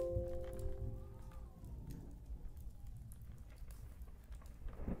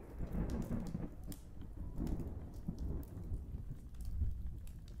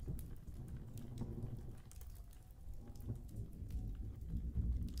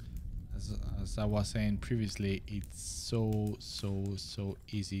 As I was saying previously, it's so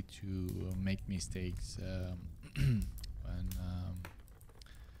easy to make mistakes when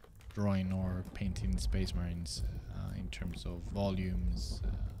drawing or painting Space Marines in terms of volumes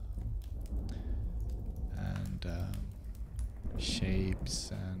and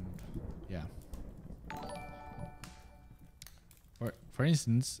shapes, and yeah. For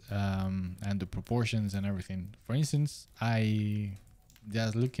instance, and the proportions and everything. For instance, I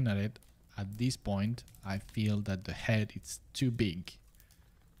just looking at it. At this point, I feel that the head is too big.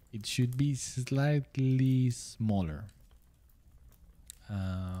 It should be slightly smaller.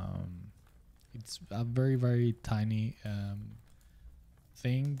 It's a very tiny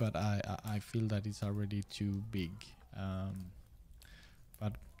thing, but I feel that it's already too big.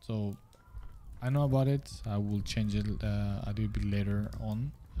 But so I know about it. I will change it a little bit later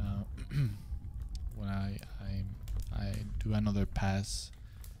on when I do another pass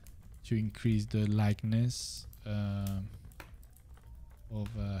to increase the likeness of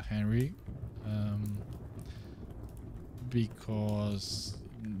Henry, because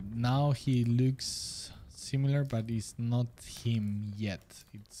now he looks similar, but it's not him yet.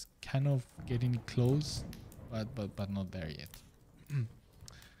 It's kind of getting close, but not there yet.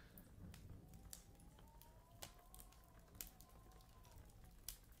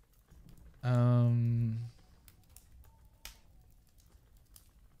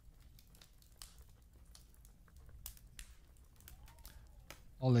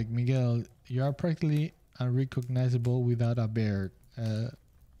 Oleg, Miguel, you are practically unrecognizable without a beard.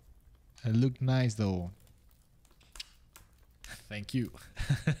 Look nice though. Thank you.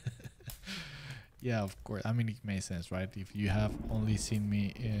 Yeah, of course. I mean, it makes sense, right? If you have only seen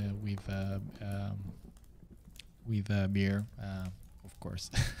me with a beer, of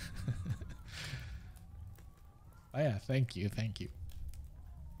course. Oh yeah, thank you, thank you.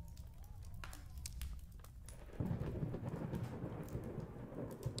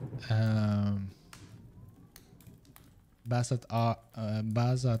 Baz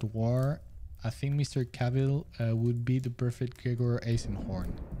at War. I think Mr. Cavill would be the perfect Gregor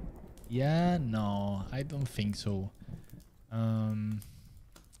Eisenhorn. Yeah, no, I don't think so. I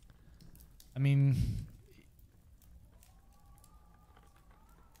mean,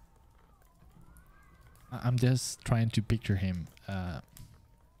 I'm just trying to picture him. The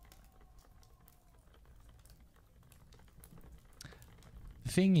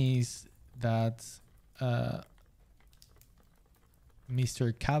thing is that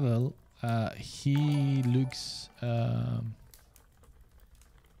Mr. Cavill, he looks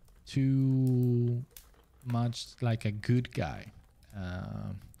too much like a good guy.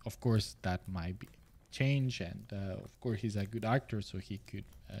 Of course, that might be change, and of course, he's a good actor, so he could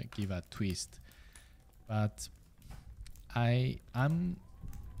give a twist. But I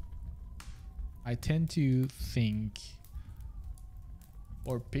tend to think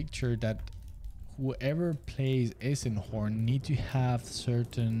or picture that whoever plays Eisenhorn need to have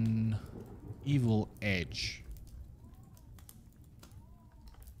certain evil edge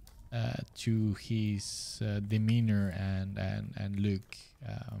to his demeanor and look,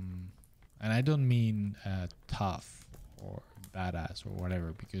 and I don't mean tough or badass or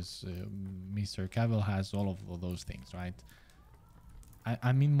whatever, because Mr. Cavill has all of those things, right?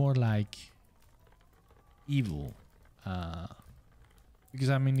 I mean more like evil, because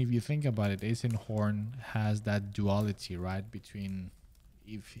I mean, if you think about it, Eisenhorn has that duality, right? Between,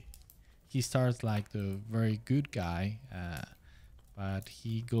 if he starts like the very good guy, but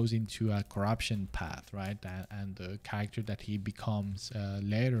he goes into a corruption path, right? And the character that he becomes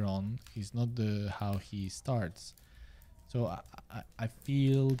later on is not the how he starts. So I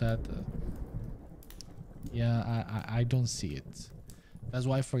feel that, yeah, I don't see it. That's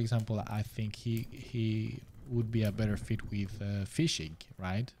why, for example, I think he would be a better fit with fishing,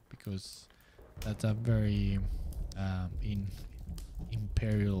 right? Because that's a very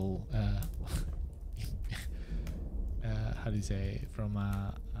imperial how do you say, from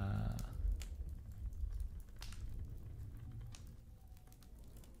a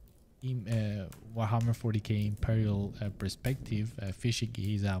Warhammer 40k imperial perspective. Fishing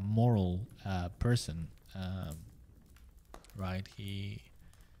is a moral person, right? He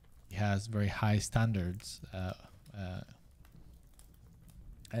has very high standards,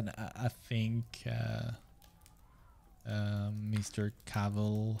 and I think Mr.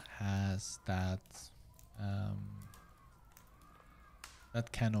 Cavill has that that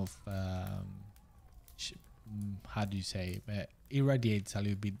kind of how do you say, irradiates a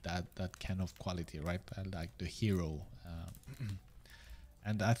little bit that kind of quality, right? Like the hero,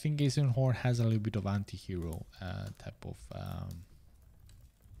 and I think Eisenhorn has a little bit of anti-hero type of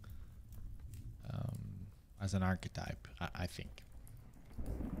as an archetype, I think.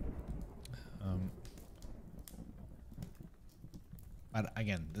 But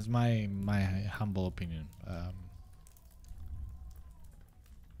again, this is my humble opinion.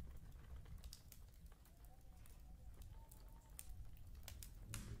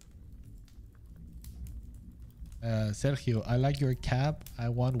 Sergio, I like your cap. I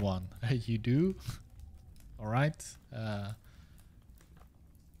want one. You do? All right.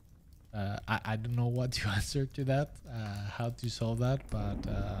 I don't know what to answer to that, how to solve that,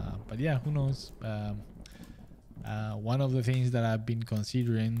 but yeah, who knows? One of the things that I've been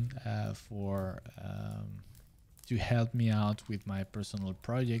considering for to help me out with my personal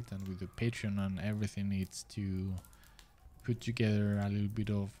project and with the Patreon and everything, it's to put together a little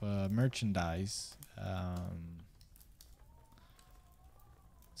bit of merchandise.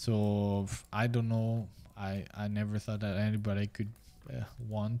 So I don't know. I never thought that anybody could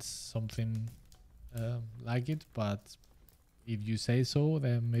want something like it, but if you say so,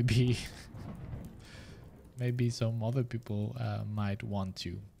 then maybe maybe some other people might want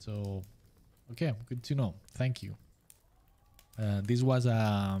to. So okay, good to know. Thank you. This was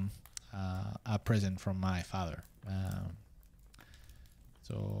a present from my father.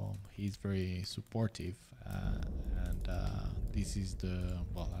 So he's very supportive, and this is the,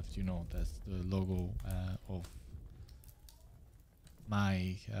 well, as you know, that's the logo of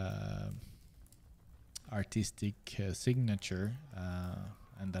my artistic signature,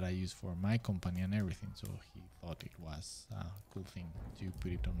 and that I use for my company and everything. So he thought it was a cool thing to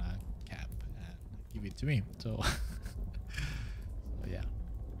put it on a cap and give it to me. So, so yeah.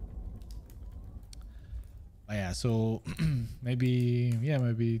 But yeah, so maybe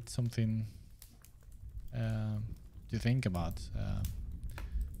it's something to think about,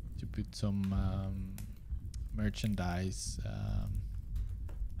 to put some merchandise,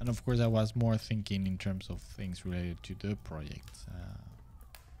 and of course I was more thinking in terms of things related to the project.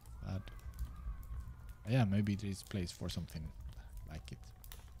 But yeah, maybe there is place for something like it.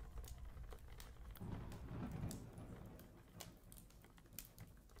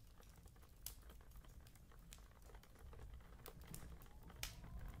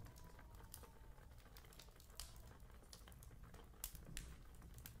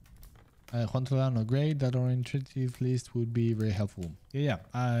 Juan Tolano, great. That our intuitive list would be very helpful. Yeah,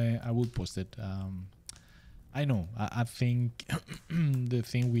 I would post it. I know. I think the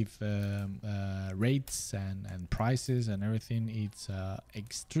thing with rates and prices and everything, it's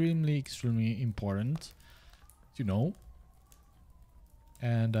extremely important to know.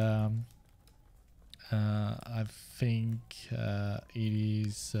 And I think it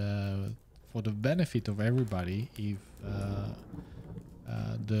is for the benefit of everybody if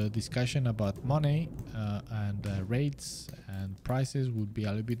the discussion about money and rates and prices would be a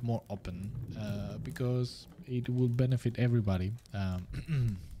little bit more open, because it will benefit everybody.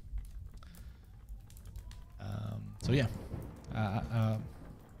 So yeah,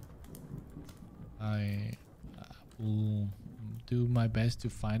 I will do my best to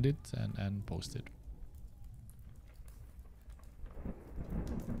find it and post it.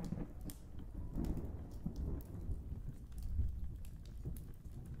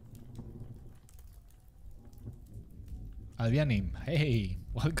 Alviani, hey,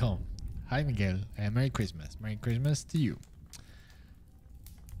 welcome. Hi, Miguel. Merry Christmas. Merry Christmas to you.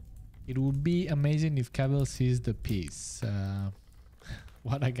 It would be amazing if Cavill sees the piece.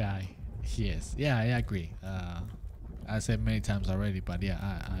 What a guy. Yes. Yeah, I agree. I said many times already, but yeah,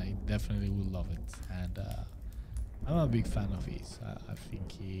 I definitely would love it. And I'm a big fan of his. I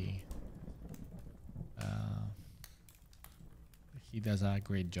think he does a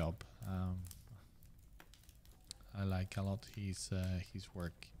great job. I like a lot his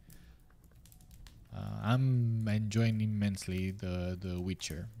work. I'm enjoying immensely the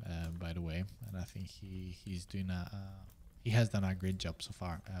Witcher, by the way, and I think he has done a great job so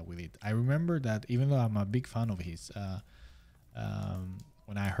far with it. I remember that even though I'm a big fan of his,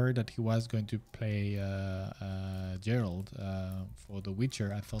 when I heard that he was going to play Gerald for the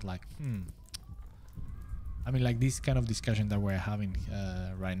Witcher, I thought like, I mean, like this kind of discussion that we're having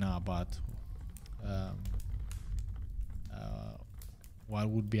right now about what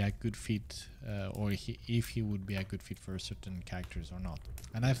would be a good fit, or if he would be a good fit for certain characters or not.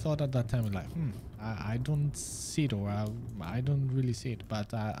 And I thought at that time, like, I don't see it, or I don't really see it,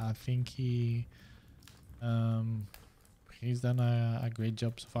 but I think he's done a great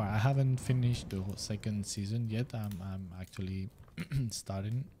job so far. I haven't finished the whole second season yet. I'm actually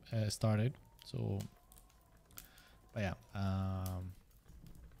started. So, but yeah.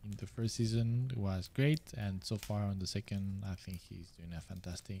 In the first season it was great, and so far on the second I think he's doing a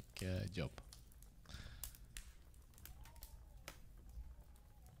fantastic job.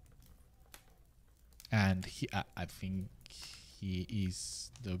 And I think he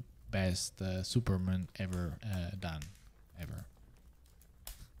is the best Superman ever done, ever.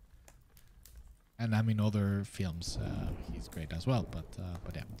 And I mean other films he's great as well, but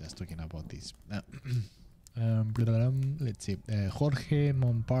yeah, just talking about this. Let's see. Jorge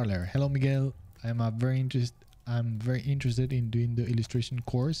Monparler. Hello, Miguel. I'm very interested in doing the illustration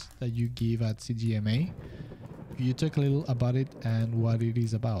course that you give at CGMA. Could you talk a little about it and what it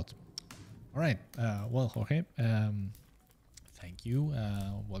is about? All right. Well, Jorge, thank you.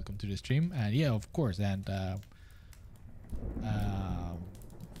 Welcome to the stream. And yeah, of course. And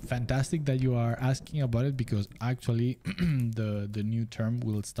fantastic that you are asking about it, because actually the new term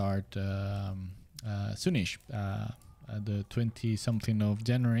will start soonish. The 20-something of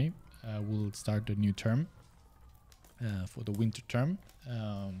January will start the new term for the winter term.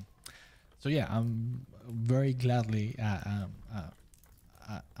 So yeah, I'm very gladly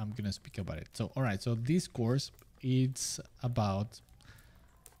I'm gonna speak about it. So all right, so this course, it's about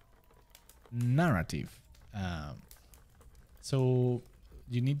narrative. So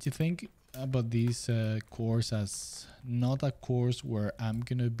you need to think about this course as not a course where I'm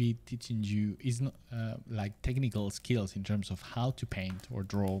gonna be teaching you, is not like technical skills in terms of how to paint or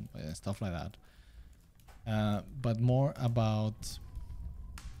draw, stuff like that, but more about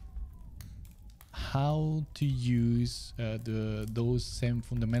how to use those same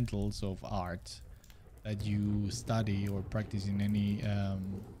fundamentals of art that you study or practice in any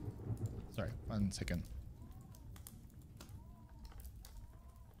sorry, 1 second.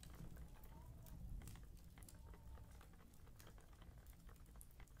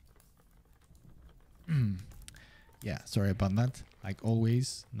 yeah, sorry about that. Like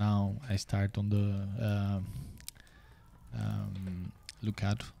always, now I start on the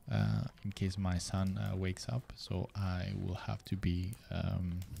lookout in case my son wakes up, so I will have to be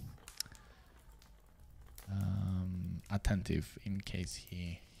attentive in case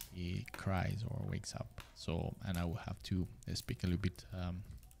he cries or wakes up. So, and I will have to speak a little bit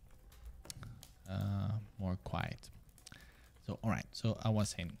more quiet. So, all right. So I was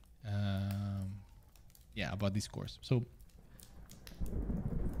saying, yeah, about this course. So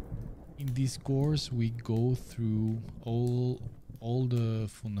in this course, we go through all the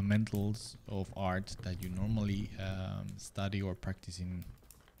fundamentals of art that you normally study or practice in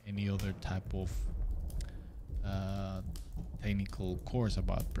any other type of technical course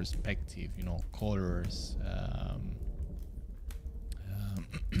about perspective, you know, colors,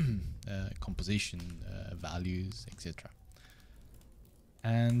 composition, values, etc.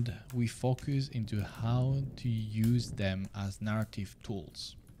 And we focus into how to use them as narrative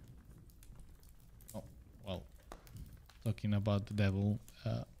tools. Oh, well, talking about the devil,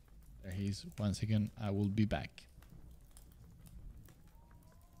 there he is. Once again, I will be back.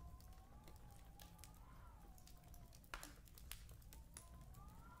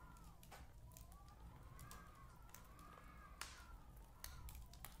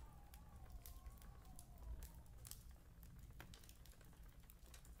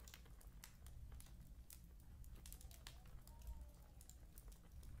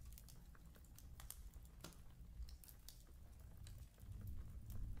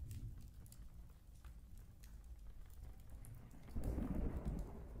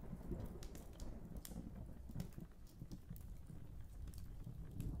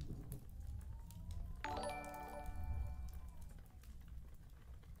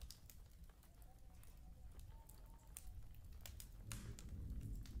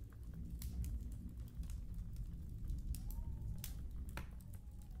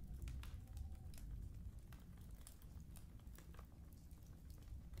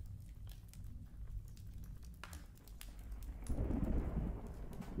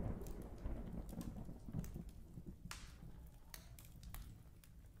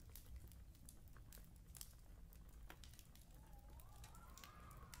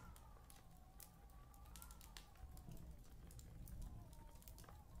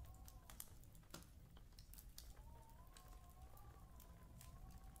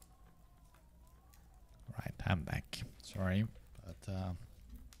 Right, I'm back. Sorry, but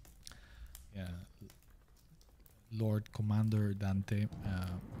yeah, Lord Commander Dante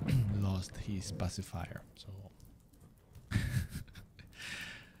lost his pacifier. So,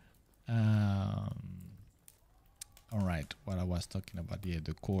 all right, what I was talking about, yeah,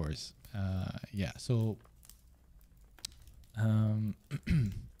 the course. Yeah, so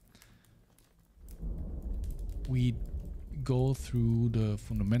we go through the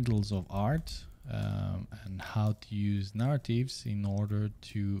fundamentals of art and how to use narratives in order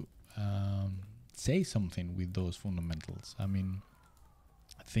to say something with those fundamentals. I mean,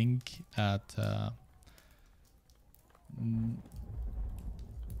 I think that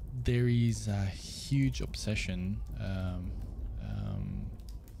there is a huge obsession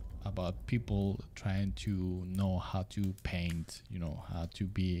about people trying to know how to paint, you know, how to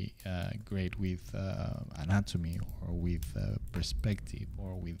be great with anatomy or with perspective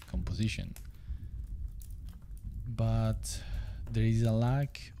or with composition. But there is a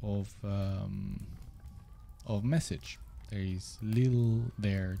lack of message. There is little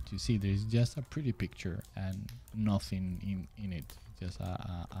there to see. There is just a pretty picture and nothing in it. Just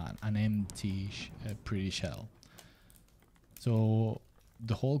an empty, pretty shell. So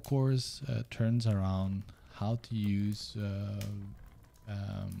the whole course turns around how to use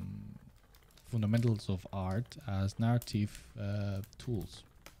fundamentals of art as narrative tools,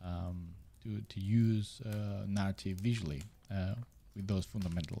 to use narrative visually with those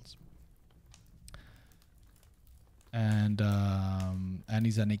fundamentals. And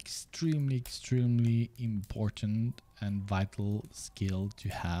is an extremely important and vital skill to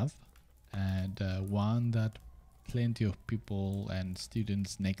have, and one that plenty of people and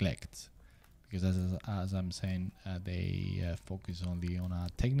students neglect, because as I'm saying, they focus only on a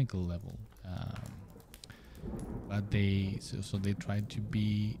technical level, but they try to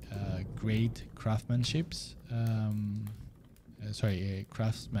be great craftsmanships,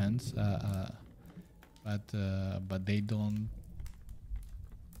 craftsmen, but they don't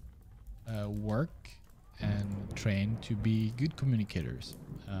work and train to be good communicators,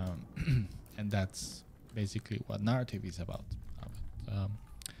 and that's basically what narrative is about.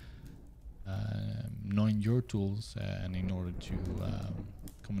 Knowing your tools and in order to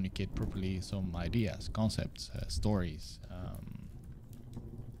communicate properly some ideas, concepts, stories,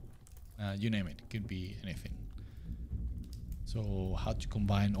 you name it. It could be anything. So how to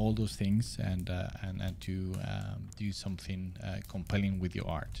combine all those things and to do something compelling with your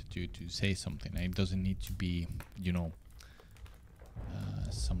art, to say something. And it doesn't need to be, you know,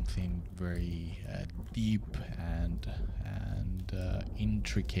 something very deep and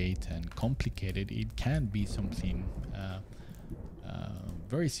intricate and complicated. It can be something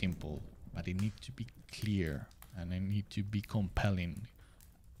very simple, but it needs to be clear, and it needs to be compelling,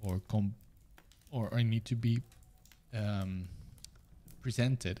 or it need to be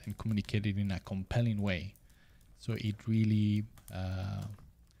presented and communicated in a compelling way, so it really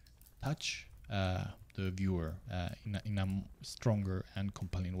touch the viewer in a stronger and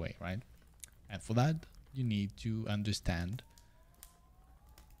compelling way, right? And for that, you need to understand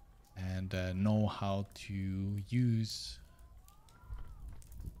and know how to use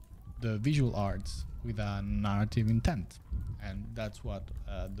the visual arts with a narrative intent. And that's what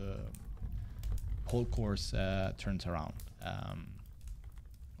the whole course turns around.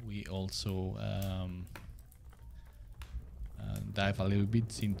 We also dive a little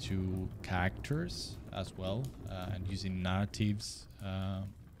bit into characters as well, and using narratives, and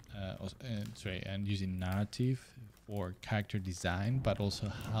using narrative for character design, but also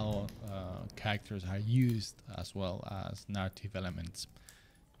how characters are used as well as narrative elements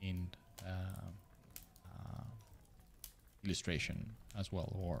in illustration as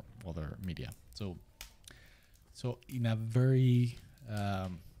well, or other media. So in a very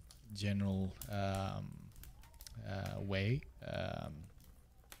general way,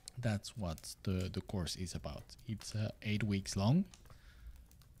 that's what the course is about. It's 8 weeks long,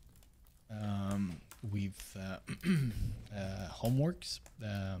 with homeworks,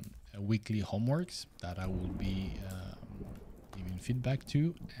 weekly homeworks that I will be giving feedback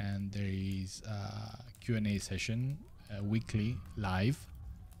to, and there is a Q&A session weekly live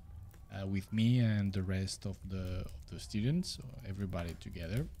with me and the rest of the students, so everybody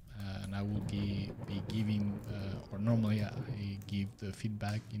together. And I will be giving, or normally I give the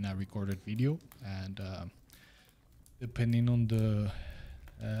feedback in a recorded video, and depending on the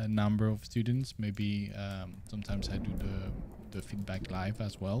number of students, maybe sometimes I do the feedback live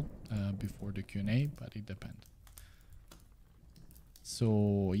as well before the Q&A, but it depends.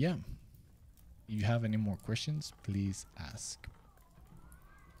 So yeah, if you have any more questions, please ask.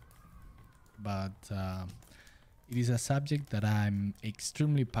 But it is a subject that I'm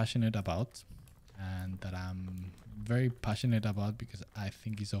extremely passionate about, and that I'm very passionate about because I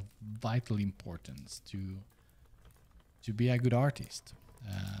think it's of vital importance to be a good artist.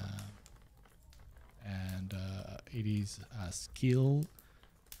 And it is a skill,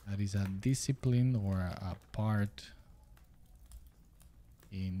 that is a discipline or a part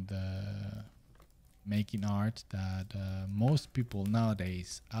in the making art that most people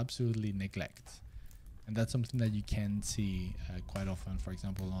nowadays absolutely neglect. And that's something that you can see quite often, for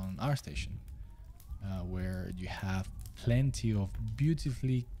example, on ArtStation, where you have plenty of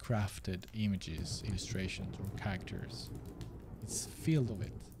beautifully crafted images, illustrations, or characters. It's filled of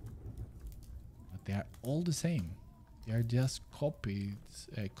it. But they are all the same. They are just copies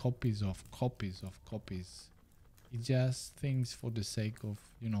of copies of copies. It's just things for the sake of,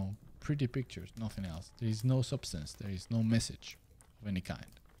 you know, pretty pictures, nothing else. There is no substance, there is no message of any kind.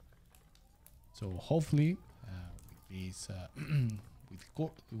 So hopefully with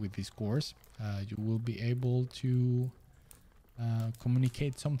this course you will be able to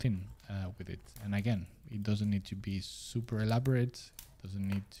communicate something with it. And again, it doesn't need to be super elaborate, it doesn't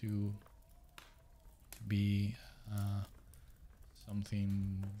need to be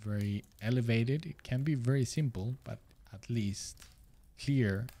something very elevated. It can be very simple, but at least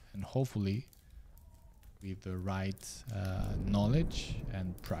clear, and hopefully with the right knowledge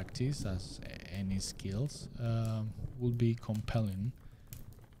and practice, as any skills, will be compelling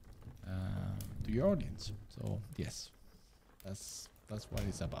to your audience. So yes, that's what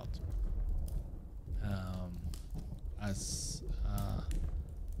it's about. As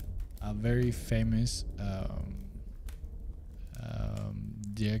a very famous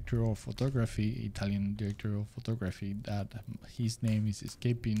director of photography, Italian director of photography, that his name is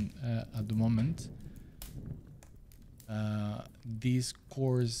escaping at the moment. This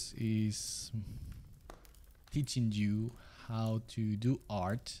course is teaching you how to do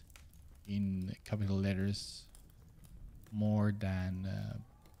art in capital letters more than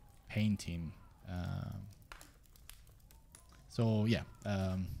painting. So yeah,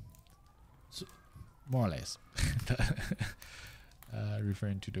 so more or less.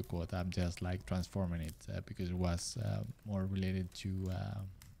 referring to the quote. I'm just like transforming it because it was more related to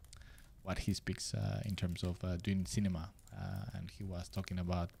what he speaks in terms of doing cinema. And he was talking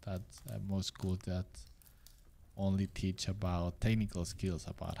about that most schools that only teach about technical skills,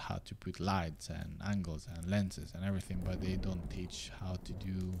 about how to put lights and angles and lenses and everything, but they don't teach how to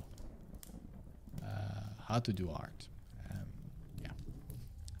do art. Yeah,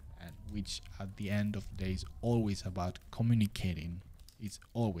 and which at the end of the day is always about communicating. It's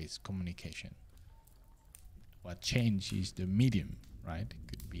always communication. What changes the medium, right? It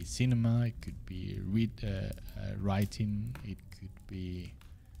could be cinema, it could be writing, it could be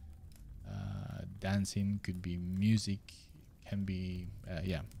dancing, could be music, can be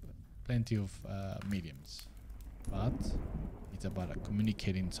plenty of mediums, but it's about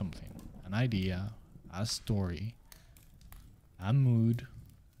communicating something, an idea, a story, a mood,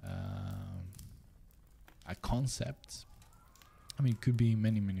 a concept. I mean, it could be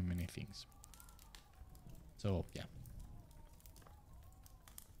many things. So yeah,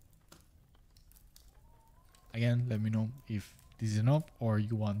 again, let me know if this is enough or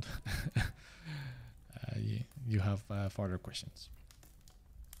you want you have further questions.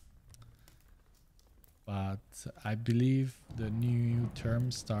 But I believe the new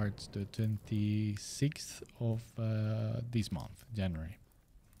term starts the 26th of this month, January.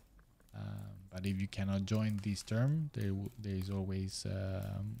 But if you cannot join this term, there is always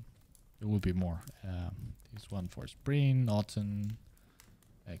there will be more. There's one for spring, autumn,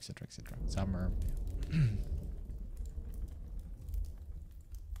 etc., summer.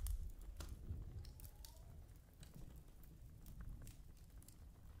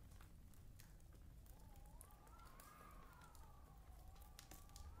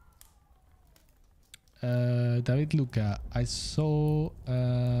 David Luca, I saw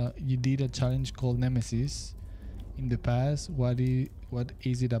you did a challenge called Nemesis in the past. What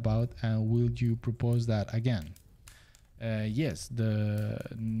is it about, and will you propose that again? Yes, the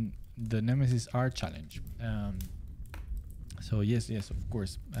Nemesis art challenge. So yes, of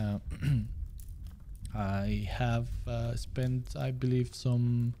course. I have spent, I believe,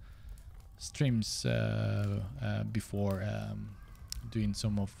 some streams before doing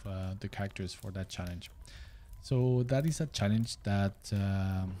some of the characters for that challenge. So that is a challenge that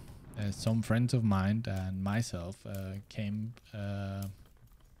some friends of mine and myself came an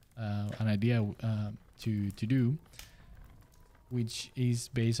idea to do, which is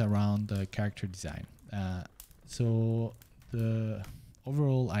based around the character design. So the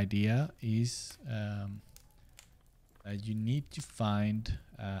overall idea is that you need to find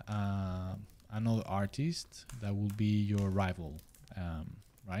another artist that will be your rival,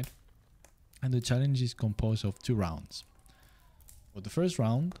 right? And the challenge is composed of 2 rounds. For the first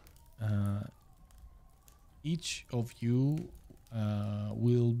round, each of you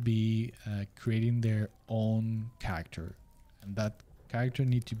will be creating their own character, and that character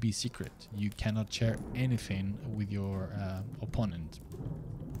need to be secret. You cannot share anything with your opponent,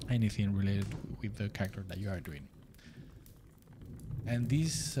 anything related with the character that you are doing. And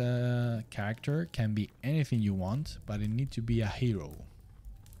this character can be anything you want, but it needs to be a hero,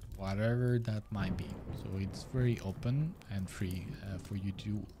 whatever that might be. So it's very open and free for you to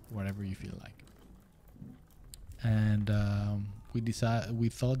do whatever you feel like. And we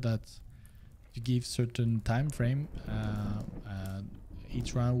thought that to give certain time frame,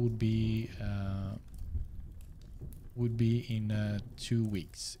 each round would be in 2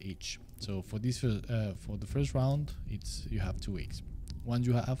 weeks each. So for this for the first round, you have 2 weeks. Once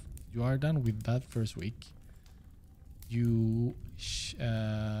you are done with that first week, you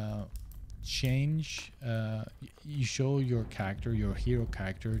change, you show your character, your hero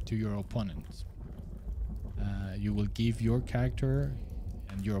character, to your opponent. You will give your character,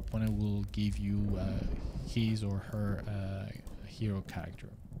 and your opponent will give you his or her hero character.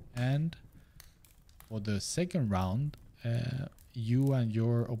 And for the second round, you and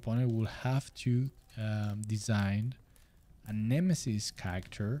your opponent will have to design a nemesis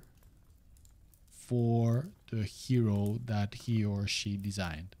character for the hero that he or she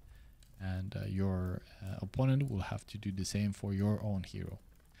designed, and your opponent will have to do the same for your own hero.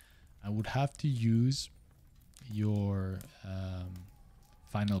 I would have to use your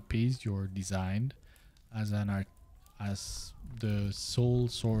final piece, your design, as the sole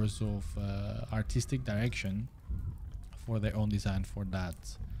source of artistic direction for their own design for that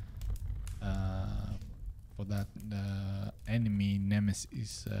enemy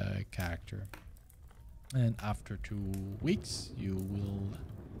nemesis character. And after 2 weeks, you will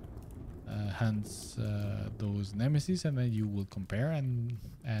hand those nemesis, and then you will compare and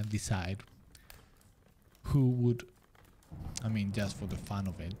decide who would I mean, just for the fun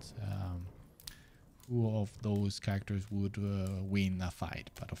of it. Who of those characters would win a fight?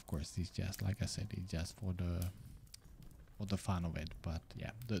 But of course, it's just like I said, it's just for the fun of it. But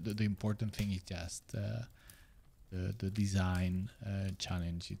yeah, the important thing is just the design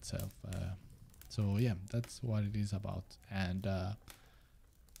challenge itself. So yeah, that's what it is about. And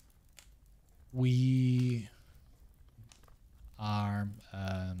we are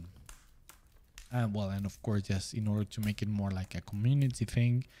and of course, just in order to make it more like a community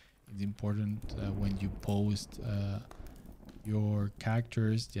thing, it's important when you post your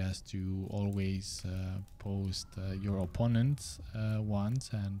characters just to always post your opponent's ones,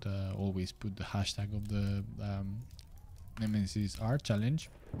 and always put the hashtag of the Nemesis Art Challenge.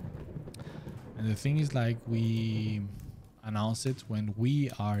 And the thing is, like, we announce it when we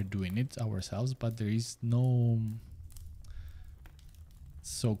are doing it ourselves, but there is no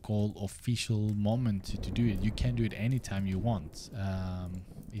so-called official moment to do it. You can do it anytime you want.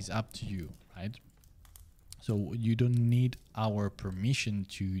 It's up to you, right? So you don't need our permission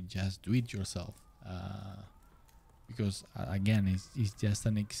to just do it yourself, because again, it's just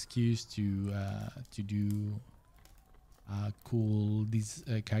an excuse to do a cool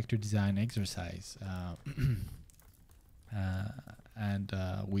character design exercise, and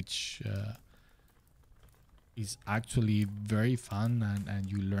which is actually very fun,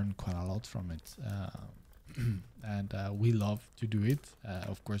 and you learn quite a lot from it. And we love to do it.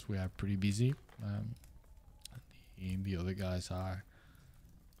 Of course, we are pretty busy. The other guys are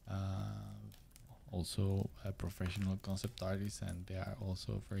also professional concept artists, and they are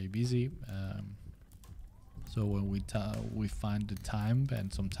also very busy. So when we find the time,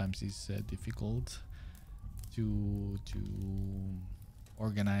 and sometimes it's difficult to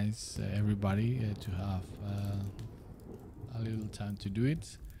organize everybody to have a little time to do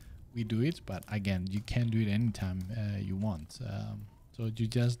it. We do it, but again, you can do it anytime you want. So you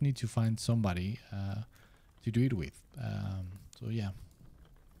just need to find somebody to do it with. So yeah.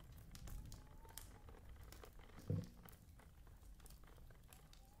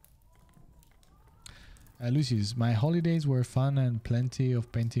 Lucius, my holidays were fun and plenty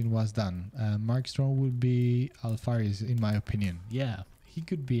of painting was done. Mark Strong would be Alpharius, in my opinion. Yeah, he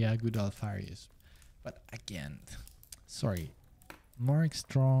could be a good Alpharius. But again, sorry, Mark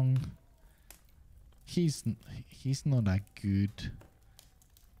Strong, he's not a good...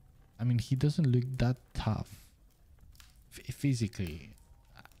 I mean, he doesn't look that tough physically.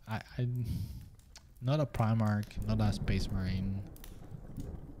 I not a Primarch, not a Space Marine.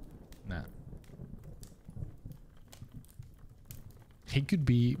 Nah. He could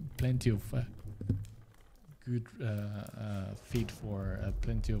be plenty of good fit for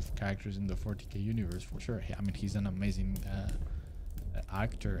plenty of characters in the 40k universe, for sure. I mean, he's an amazing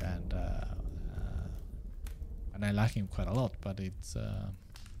actor, and I like him quite a lot. But it's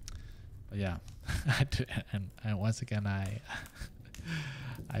yeah, and once again,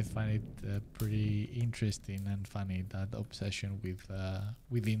 I find it pretty interesting and funny, that obsession with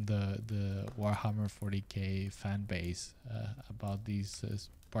within the Warhammer 40k fan base about this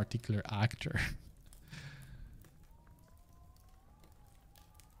particular actor.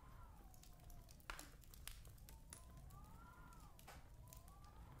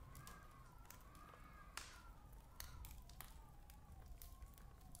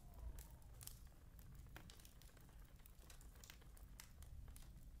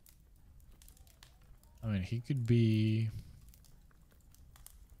 I mean, he could be...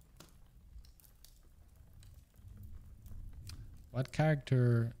 What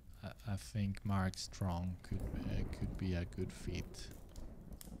character I think Mark Strong could be a good fit?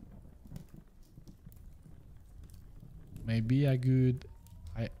 Maybe a good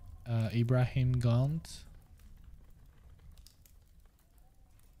Ibrahim Gaunt.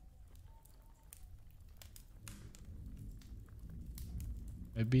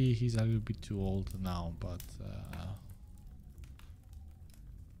 Maybe he's a little bit too old now, but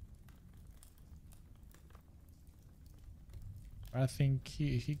I think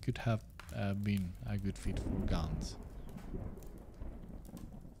he could have been a good fit for Gaunt.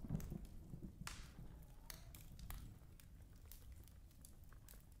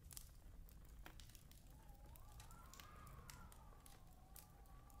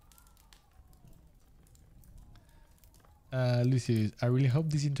 Lucy, I really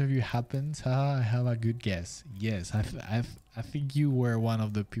hope this interview happens. I have a good guess. Yes, I think you were one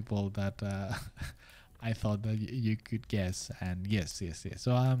of the people that I thought that you could guess, and yes.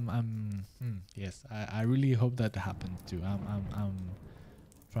 So yes, I really hope that happens too. I'm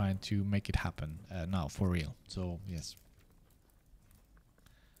trying to make it happen now, for real. So yes.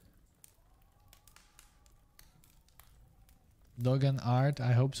 Dog and art,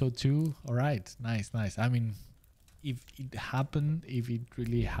 I hope so too. All right, nice, nice. I mean, if it happened, if it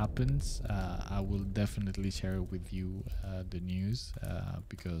really happens, I will definitely share with you the news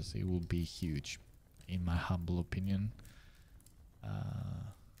because it will be huge, in my humble opinion.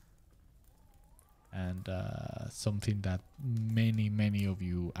 And something that many of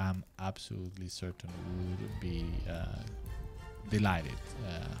you, I'm absolutely certain, would be delighted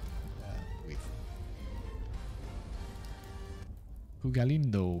with.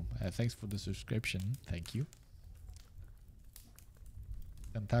 Hugalindo, thanks for the subscription. Thank you.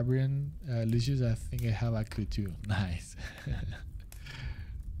 Cantabrian, Lucius, I think I have a clue too. Nice.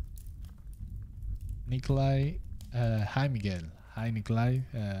 Nikolai, hi Miguel. Hi Nikolai.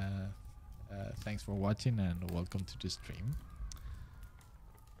 Thanks for watching and welcome to the stream.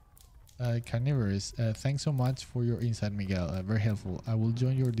 Carnivorous, thanks so much for your insight, Miguel. Very helpful. I will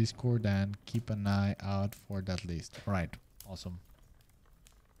join your Discord and keep an eye out for that list. All right, awesome.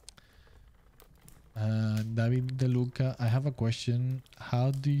 David De Luca, I have a question.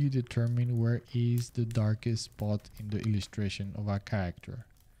 How do you determine where is the darkest spot in the illustration of a character?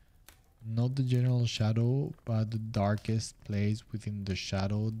 Not the general shadow, but the darkest place within the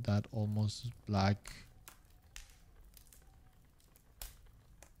shadow, that almost black.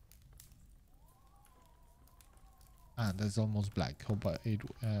 That's almost black. Hope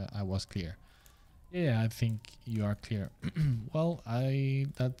I was clear. Yeah, I think you are clear. Well,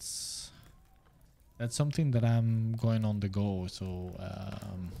 that's something that I'm going on the go. So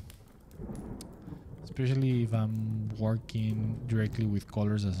especially if I'm working directly with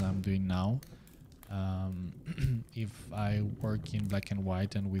colors as I'm doing now. If I work in black and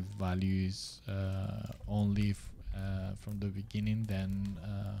white and with values only from the beginning, then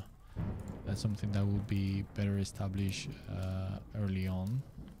that's something that will be better established early on.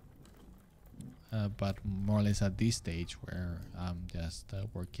 But more or less at this stage where I'm just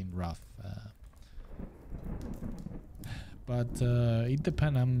working rough. But it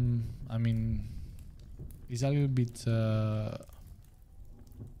depends. I mean, it's a little bit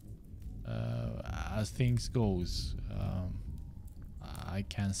as things goes. I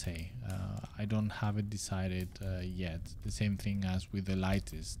can say I don't have it decided yet. The same thing as with the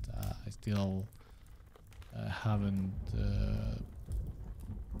lightest. I still haven't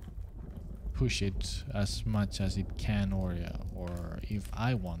push it as much as it can, or if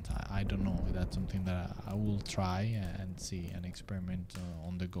I want, I don't know. That's something that I will try and see and experiment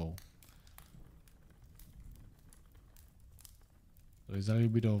on the go. So it's a little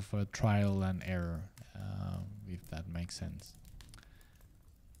bit of trial and error, if that makes sense.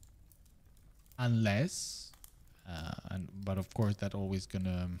 Unless, but of course that always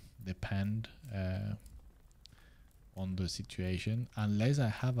gonna depend on the situation, unless I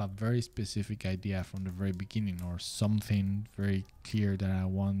have a very specific idea from the very beginning or something very clear that I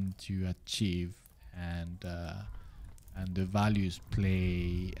want to achieve, and the values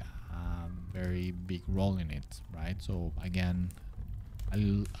play a very big role in it, right? So again, a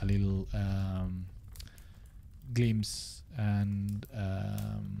little glimpse and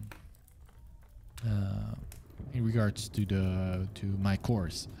in regards to my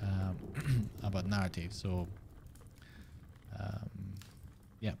course about narrative. So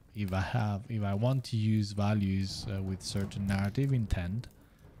yeah, if I want to use values with certain narrative intent,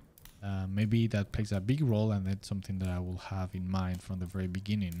 maybe that plays a big role, and that's something that I will have in mind from the very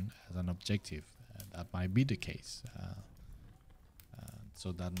beginning as an objective. That might be the case.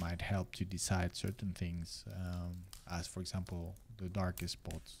 So that might help to decide certain things, as for example the darkest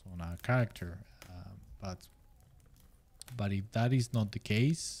spots on a character. But if that is not the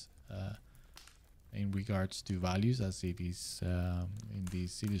case, in regards to values as it is in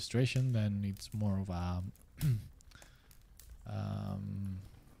this illustration, then it's more of a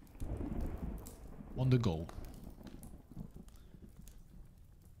on the go.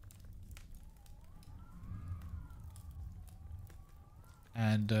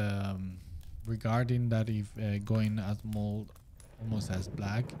 And regarding that, if going as mold almost as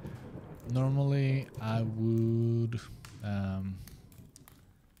black, normally I would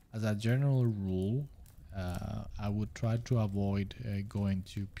as a general rule, I would try to avoid going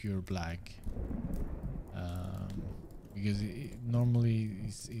to pure black, because normally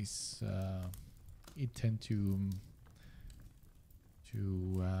it tend to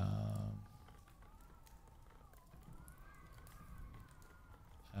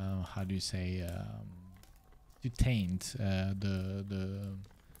how do you say, to taint the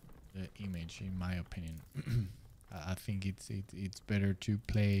image, in my opinion. I think it's better to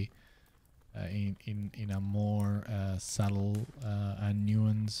play in a more subtle and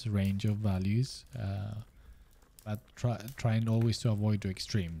nuanced range of values, but trying always to avoid the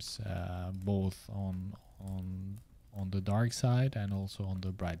extremes, both on the dark side and also on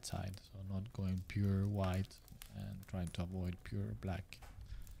the bright side. So not going pure white and trying to avoid pure black.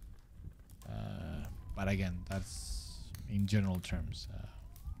 But again, that's in general terms.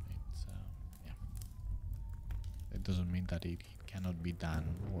 It's yeah. It doesn't mean that it cannot be done,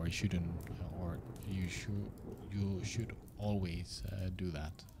 or it shouldn't, or you should always do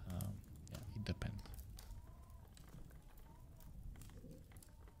that. Yeah, it depends.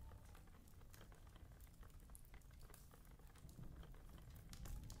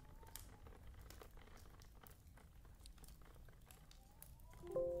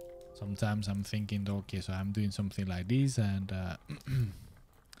 Sometimes I'm thinking, okay, so I'm doing something like this, and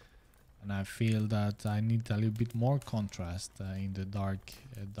and I feel that I need a little bit more contrast in the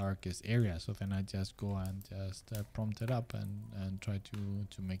darkest area. So then I just go and just prompt it up and try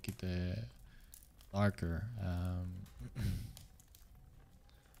to make it darker.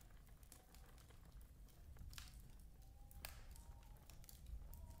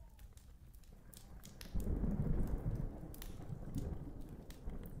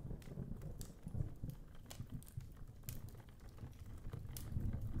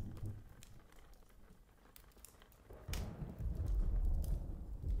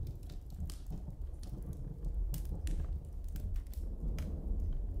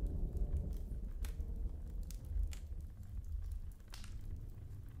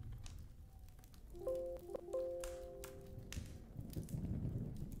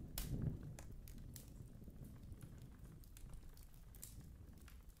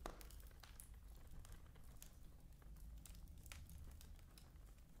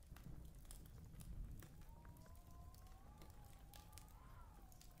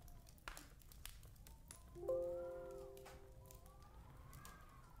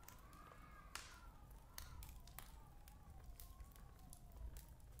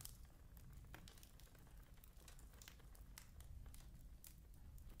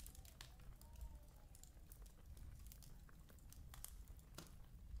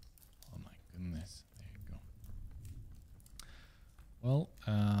 Oh my goodness, there you go. Well,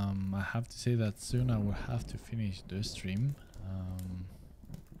 I have to say that soon I will have to finish the stream.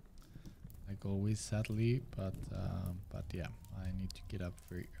 Like always, sadly, but yeah, I need to get up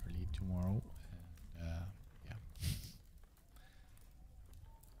very early tomorrow, and yeah.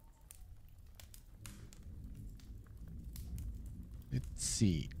 Let's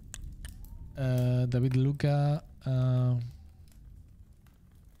see. David Luca.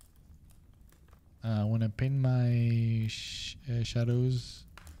 When I paint my shadows,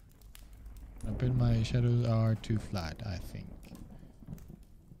 my shadows are too flat, I think.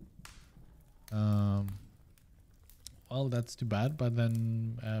 Well, that's too bad. But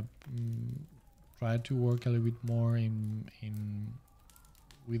then try to work a little bit more in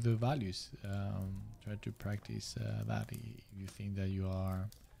with the values. Try to practice that. If you think that you are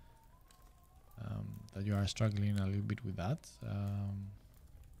struggling a little bit with that,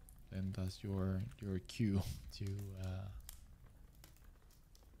 then that's your cue to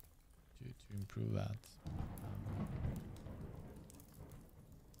improve that.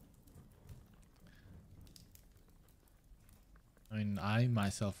 I mean, I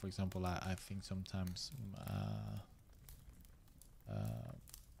myself, for example, I think sometimes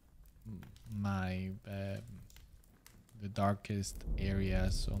my the darkest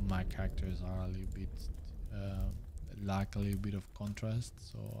areas on my characters are a little bit lack a little bit of contrast,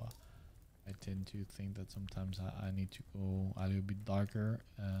 so I tend to think that sometimes I need to go a little bit darker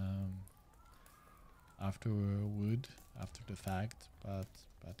after the fact, but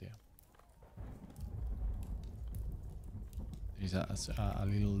yeah, there's a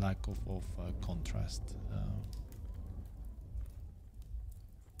little lack of contrast.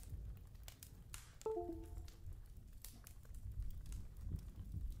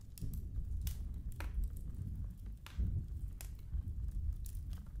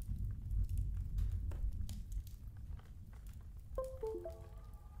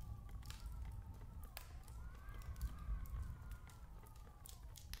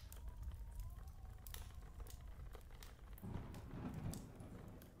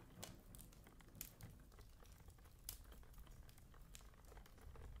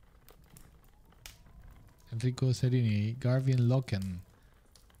 Enrico Serini, Garvin Loken.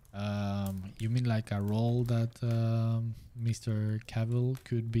 You mean like a role that Mr. Cavill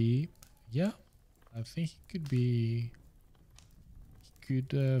could be? Yeah, I think he could be. He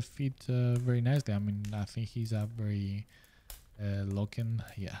could fit very nicely. I mean, I think he's a very Loken.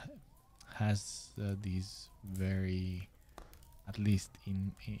 Yeah, has these very, at least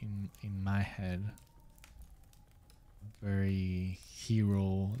in my head, very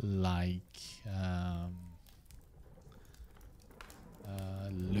hero-like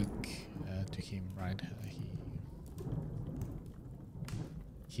look to him, right?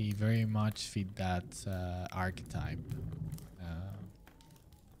 He very much fit that archetype.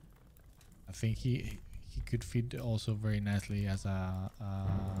 I think he could fit also very nicely as a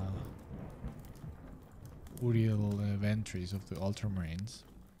Uriel Ventris of the Ultramarines.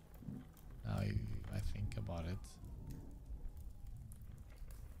 Now I think about it.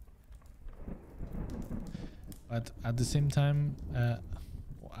 But at the same time,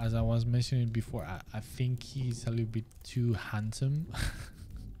 as I was mentioning before, I think he's a little bit too handsome.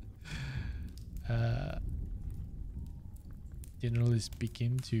 Generally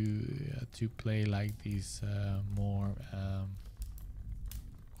speaking, to play like these more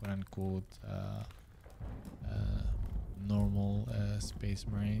quote unquote normal space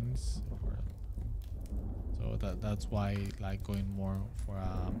marines, so that's why like going more for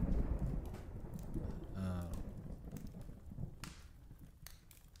a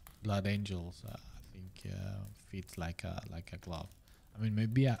blood angels I think fits like a glove. I mean,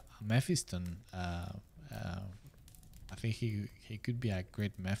 maybe a Mephiston. I think he could be a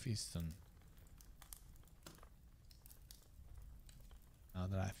great Mephiston. Now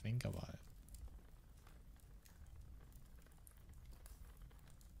that I think about it.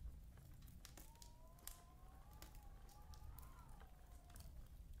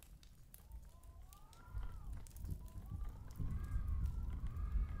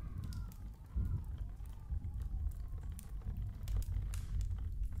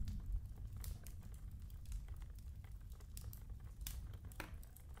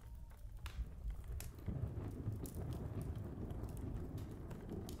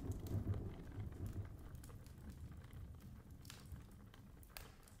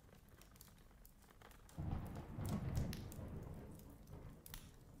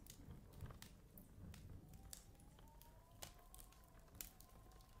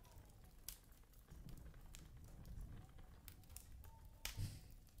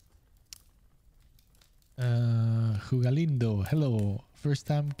 Jugalindo, hello. First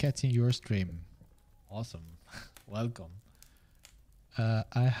time catching your stream. Awesome. Welcome.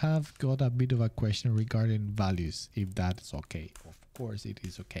 I have got a bit of a question regarding values, if that's okay. Of course it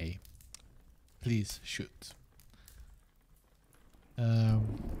is okay. Please shoot.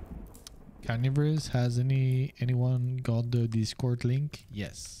 Carnivorous, has anyone got the Discord link?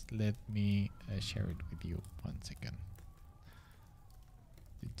 Yes, let me share it with you. 1 second.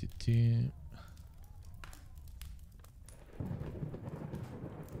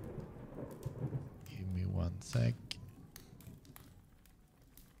 Give me 1 sec.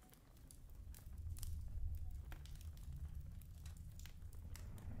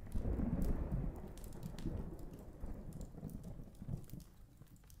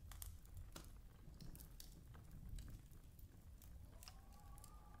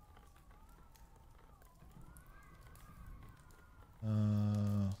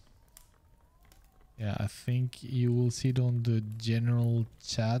 Yeah, I think you will see it on the general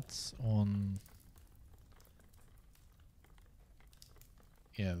chats on.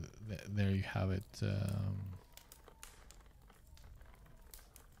 Yeah, there you have it.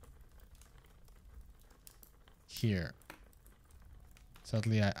 Here.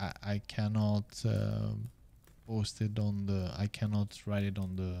 Sadly, I cannot post it on the. I cannot write it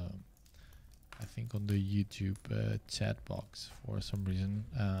on the. I think on the YouTube chat box for some reason.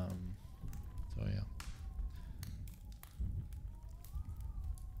 So yeah.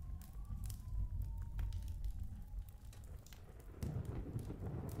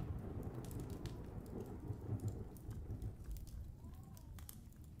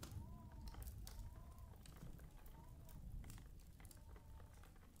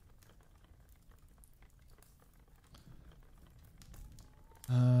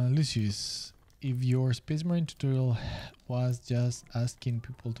 Lucius, if your Space Marine tutorial was just asking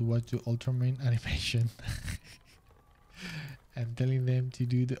people to watch the Ultramarine animation and telling them to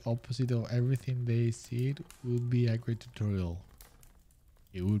do the opposite of everything they see, it would be a great tutorial.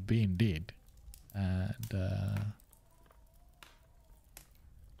 It would be indeed. And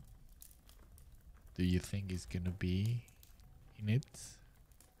do you think it's gonna be in it?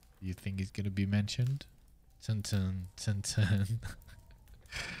 Do you think it's gonna be mentioned? Tun tun tun tun.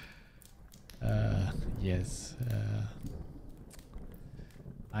 Yes.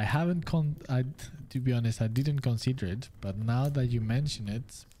 I haven't to be honest, I didn't consider it, but now that you mention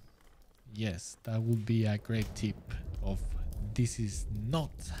it, yes, that would be a great tip of this is not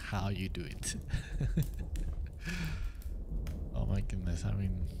how you do it. Oh my goodness, I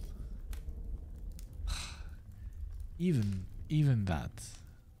mean, even that,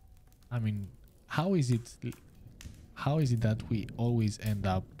 I mean, how is it that we always end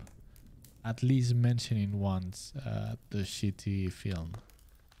up at least mentioning once the shitty film?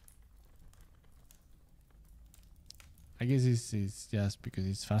 I guess it's just because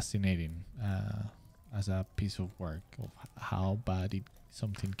it's fascinating as a piece of work of how bad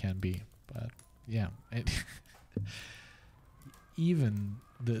something can be. But yeah, even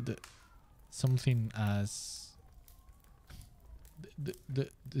the something as the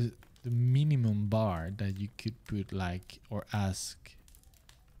minimum bar that you could put, like, or ask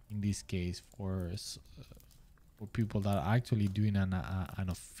in this case for people that are actually doing an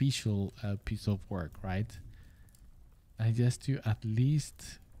official piece of work, right? And just to at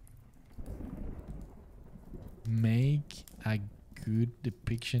least make a good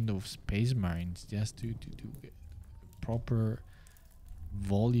depiction of space marines, just to do proper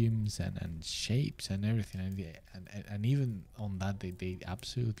volumes and shapes and everything, and even on that they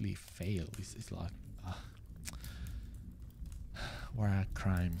absolutely fail. It's like what a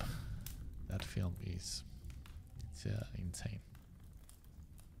crime that film is. It's insane.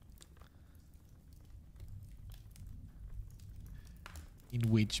 In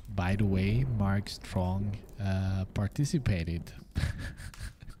which, by the way, Mark Strong participated.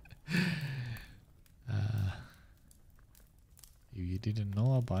 If you didn't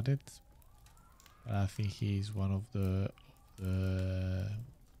know about it, I think he's one of the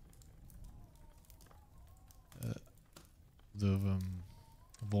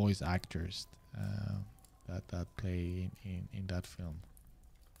voice actors that play in that film.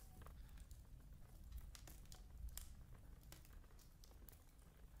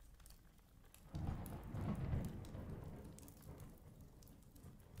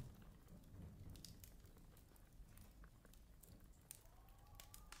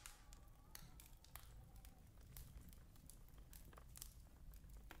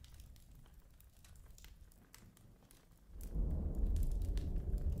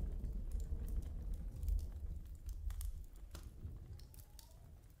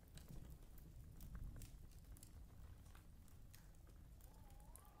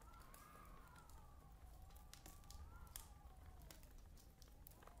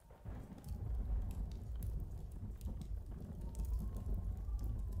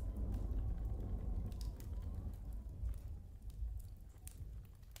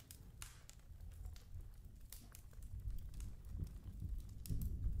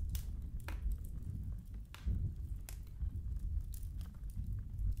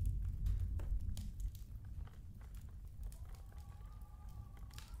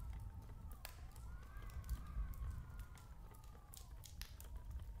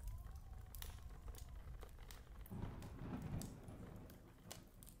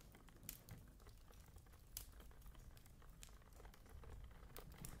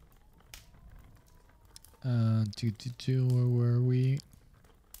 Where were we?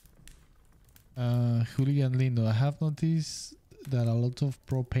 Julian Lindo, I have noticed that a lot of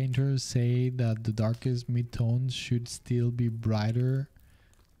pro painters say that the darkest midtones should still be brighter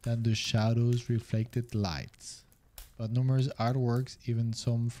than the shadows reflected lights. But numerous artworks, even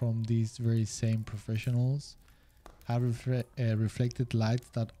some from these very same professionals, have reflected lights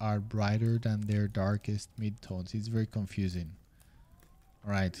that are brighter than their darkest midtones. It's very confusing.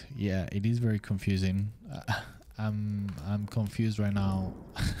 Right, yeah, it is very confusing. I'm confused right now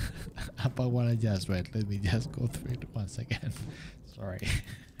about what I just read. Let me just go through it once again. Sorry.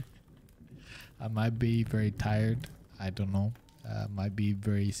 I might be very tired. I don't know. Might be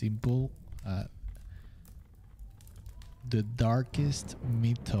very simple. The darkest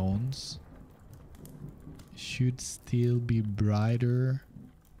midtones should still be brighter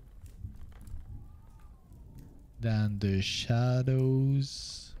than the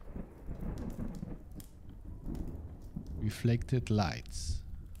shadows reflected lights.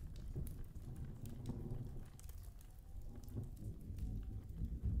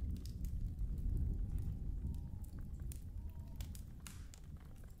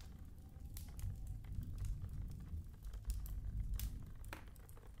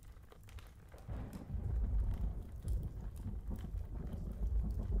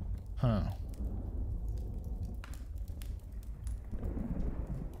 Huh.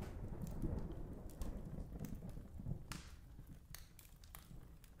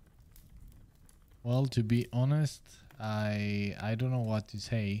 Well, to be honest, I don't know what to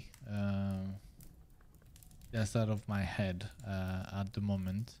say. That's out of my head at the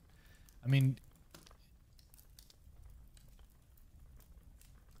moment. I mean,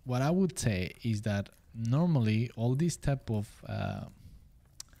 what I would say is that normally all these type of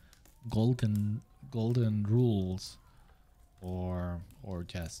golden rules or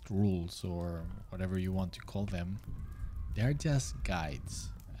just rules or whatever you want to call them. They're just guides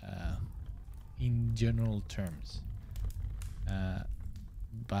in general terms.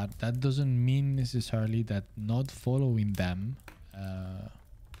 But that doesn't mean necessarily that not following them,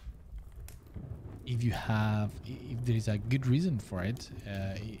 if there is a good reason for it,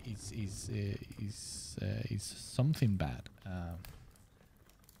 is something bad.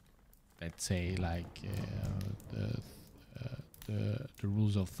 Let's say like the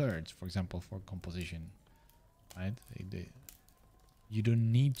rules of thirds, for example, for composition, right? You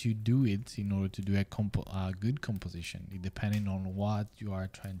don't need to do it in order to do a good composition. It depending on what you are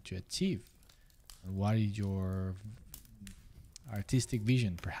trying to achieve and what is your artistic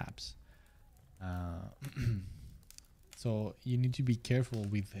vision, perhaps. So you need to be careful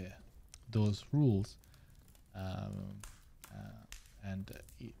with those rules, and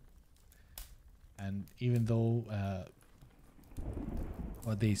even though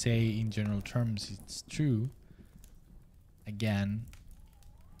what they say in general terms it's true, again,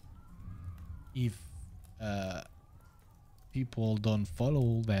 if people don't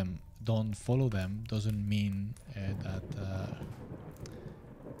follow them doesn't mean that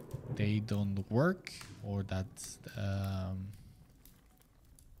they don't work, or that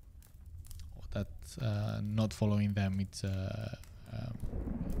not following them it's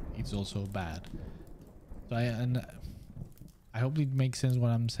also bad. So I hope it makes sense what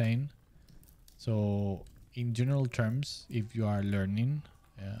I'm saying. So in general terms, if you are learning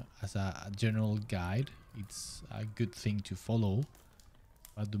as a general guide, it's a good thing to follow.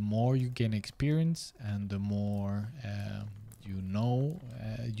 But the more you gain experience and the more you know,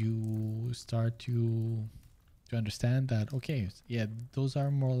 you start to understand that, okay, yeah, those are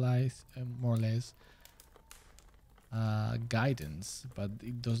more or less guidance, but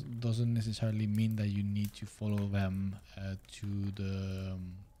it doesn't necessarily mean that you need to follow them to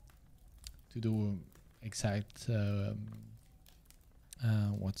the exact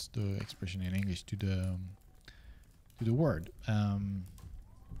what's the expression in English, to the word.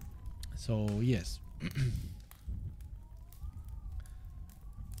 So yes,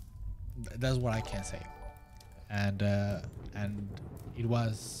 that's what I can say, and it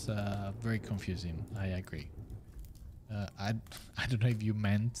was very confusing. I agree. I don't know if you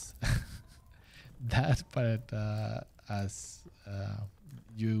meant that, but as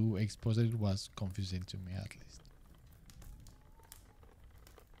you exposed it, was confusing to me, at least.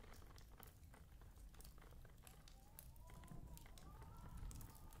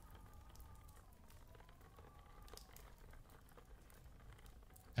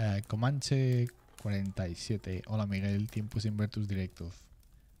 Comanche 47. Hola Miguel, tiempo sin ver tus directos.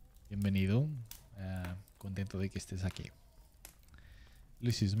 Bienvenido. Contento de que estés aquí.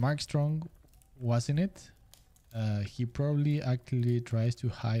 Luis, Mark Strong wasn't it? He probably actually tries to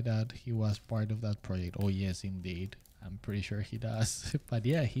hide that he was part of that project. Oh yes, indeed. I'm pretty sure he does. But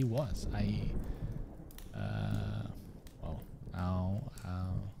yeah, he was. Well, now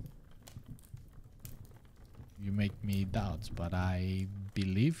you make me doubt, but I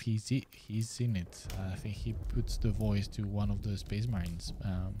believe he's in it. I think he puts the voice to one of the Space Marines.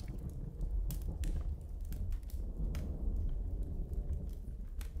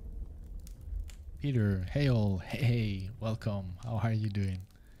 Peter, hey all, hey, welcome. How are you doing?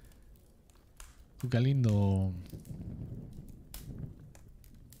 Cucalindo.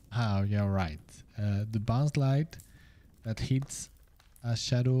 Oh, yeah, right. The bounce light that hits a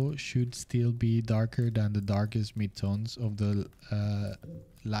shadow should still be darker than the darkest midtones of the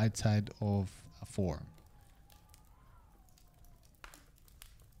light side of a form.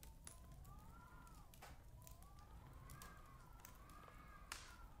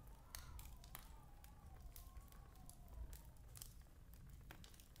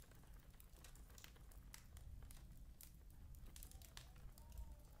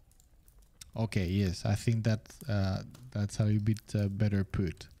 Okay, yes, I think that that's a little bit better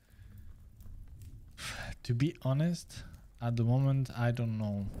put. To be honest, at the moment, I don't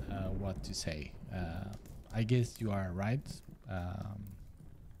know what to say. I guess you are right.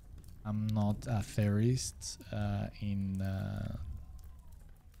 I'm not a theorist in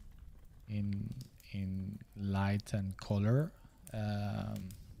light and color,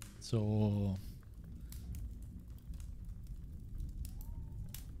 so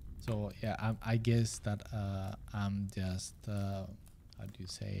yeah, I guess that I'm just how do you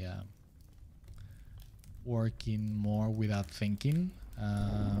say, working more without thinking.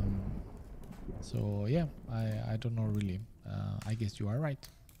 So yeah, I don't know really. I guess you are right.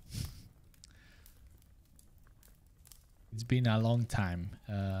 It's been a long time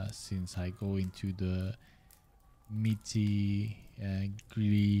since I go into the meaty,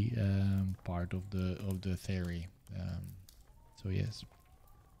 gritty part of the theory. So yes.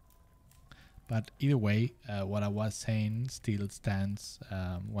 But either way, what I was saying still stands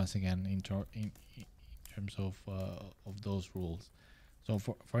once again in terms of those rules. So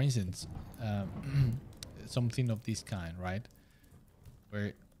for instance, something of this kind, right,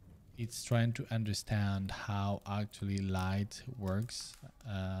 where it's trying to understand how actually light works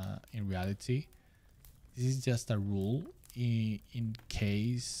in reality. This is just a rule in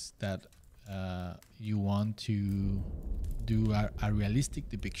case that you want to do a realistic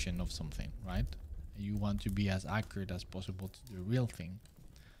depiction of something, right? You want to be as accurate as possible to the real thing,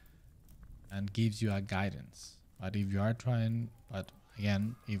 and gives you a guidance. But if you are trying, but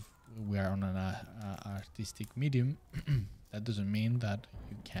again, if we are on an artistic medium, that doesn't mean that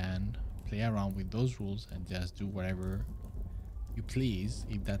you can play around with those rules and just do whatever you please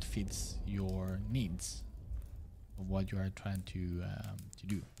if that fits your needs of what you are trying to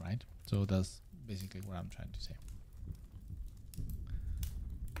do, right? So that's basically what I'm trying to say.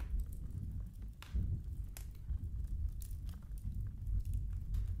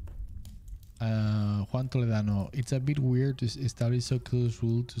 Juan Toledano, it's a bit weird to establish so close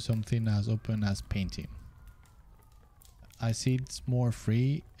rule to something as open as painting. I see it's more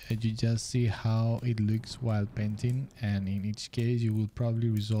free. You just see how it looks while painting, and in each case you will probably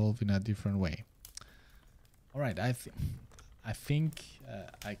resolve in a different way. All right, I think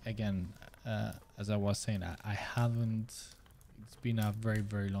again, as I was saying, I haven't. It's been a very,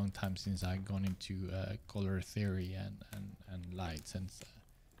 very long time since I've gone into color theory and lights and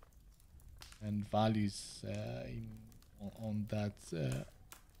values on that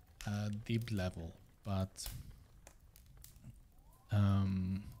deep level, but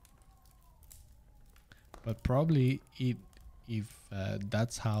probably if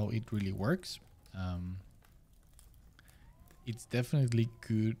that's how it really works, it's definitely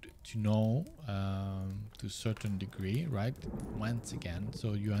good to know to a certain degree, right? Once again,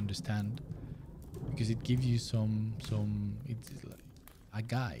 so you understand, because it gives you some it's a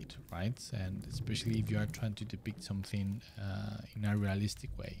guide, right? And especially if you are trying to depict something in a realistic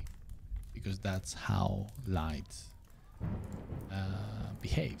way, because that's how light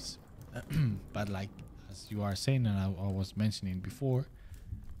behaves. But like as you are saying, and I was mentioning before,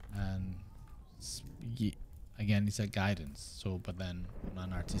 and again, it's a guidance. So but then on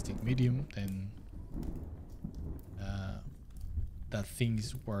an artistic medium, then that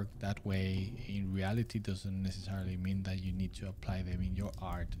things work that way in reality doesn't necessarily mean that you need to apply them in your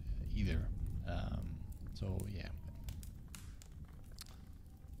art either. So yeah.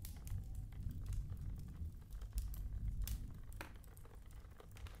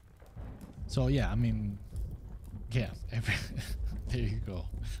 So yeah, I mean, yeah, there you go.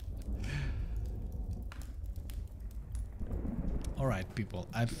 All right, people,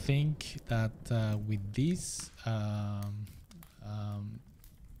 I think that with this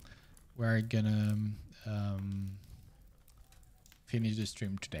we're gonna finish the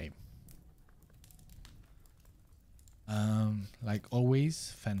stream today. Like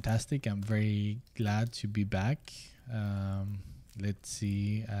always, fantastic. I'm very glad to be back. Let's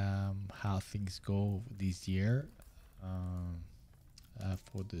see how things go this year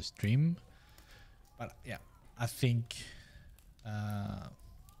for the stream. But yeah, I think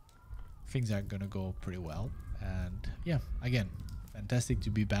things are gonna go pretty well. And yeah, again, fantastic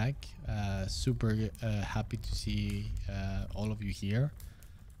to be back. Super happy to see all of you here.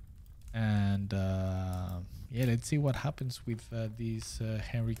 And yeah, let's see what happens with this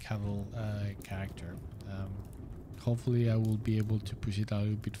Henry Cavill character. Hopefully I will be able to push it a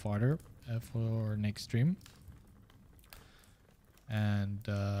little bit farther for next stream. And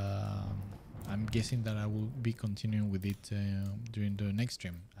I'm guessing that I will be continuing with it during the next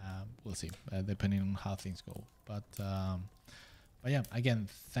stream. We'll see, depending on how things go. But yeah, again,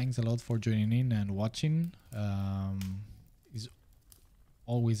 thanks a lot for joining in and watching. It's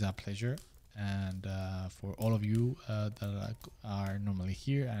always a pleasure. And for all of you that are normally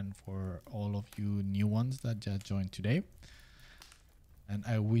here, and for all of you new ones that just joined today. And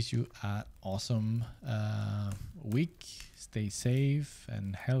I wish you an awesome week. Stay safe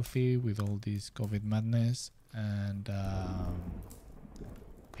and healthy with all this COVID madness, and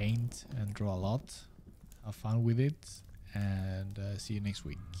paint and draw a lot. Have fun with it, and see you next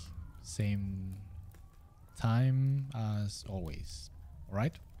week. Same time as always. All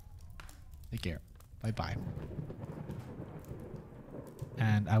right? Take care. Bye-bye.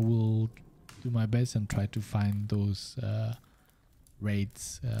 And I will do my best and try to find those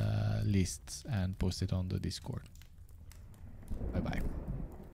rates lists and post it on the Discord. Bye bye.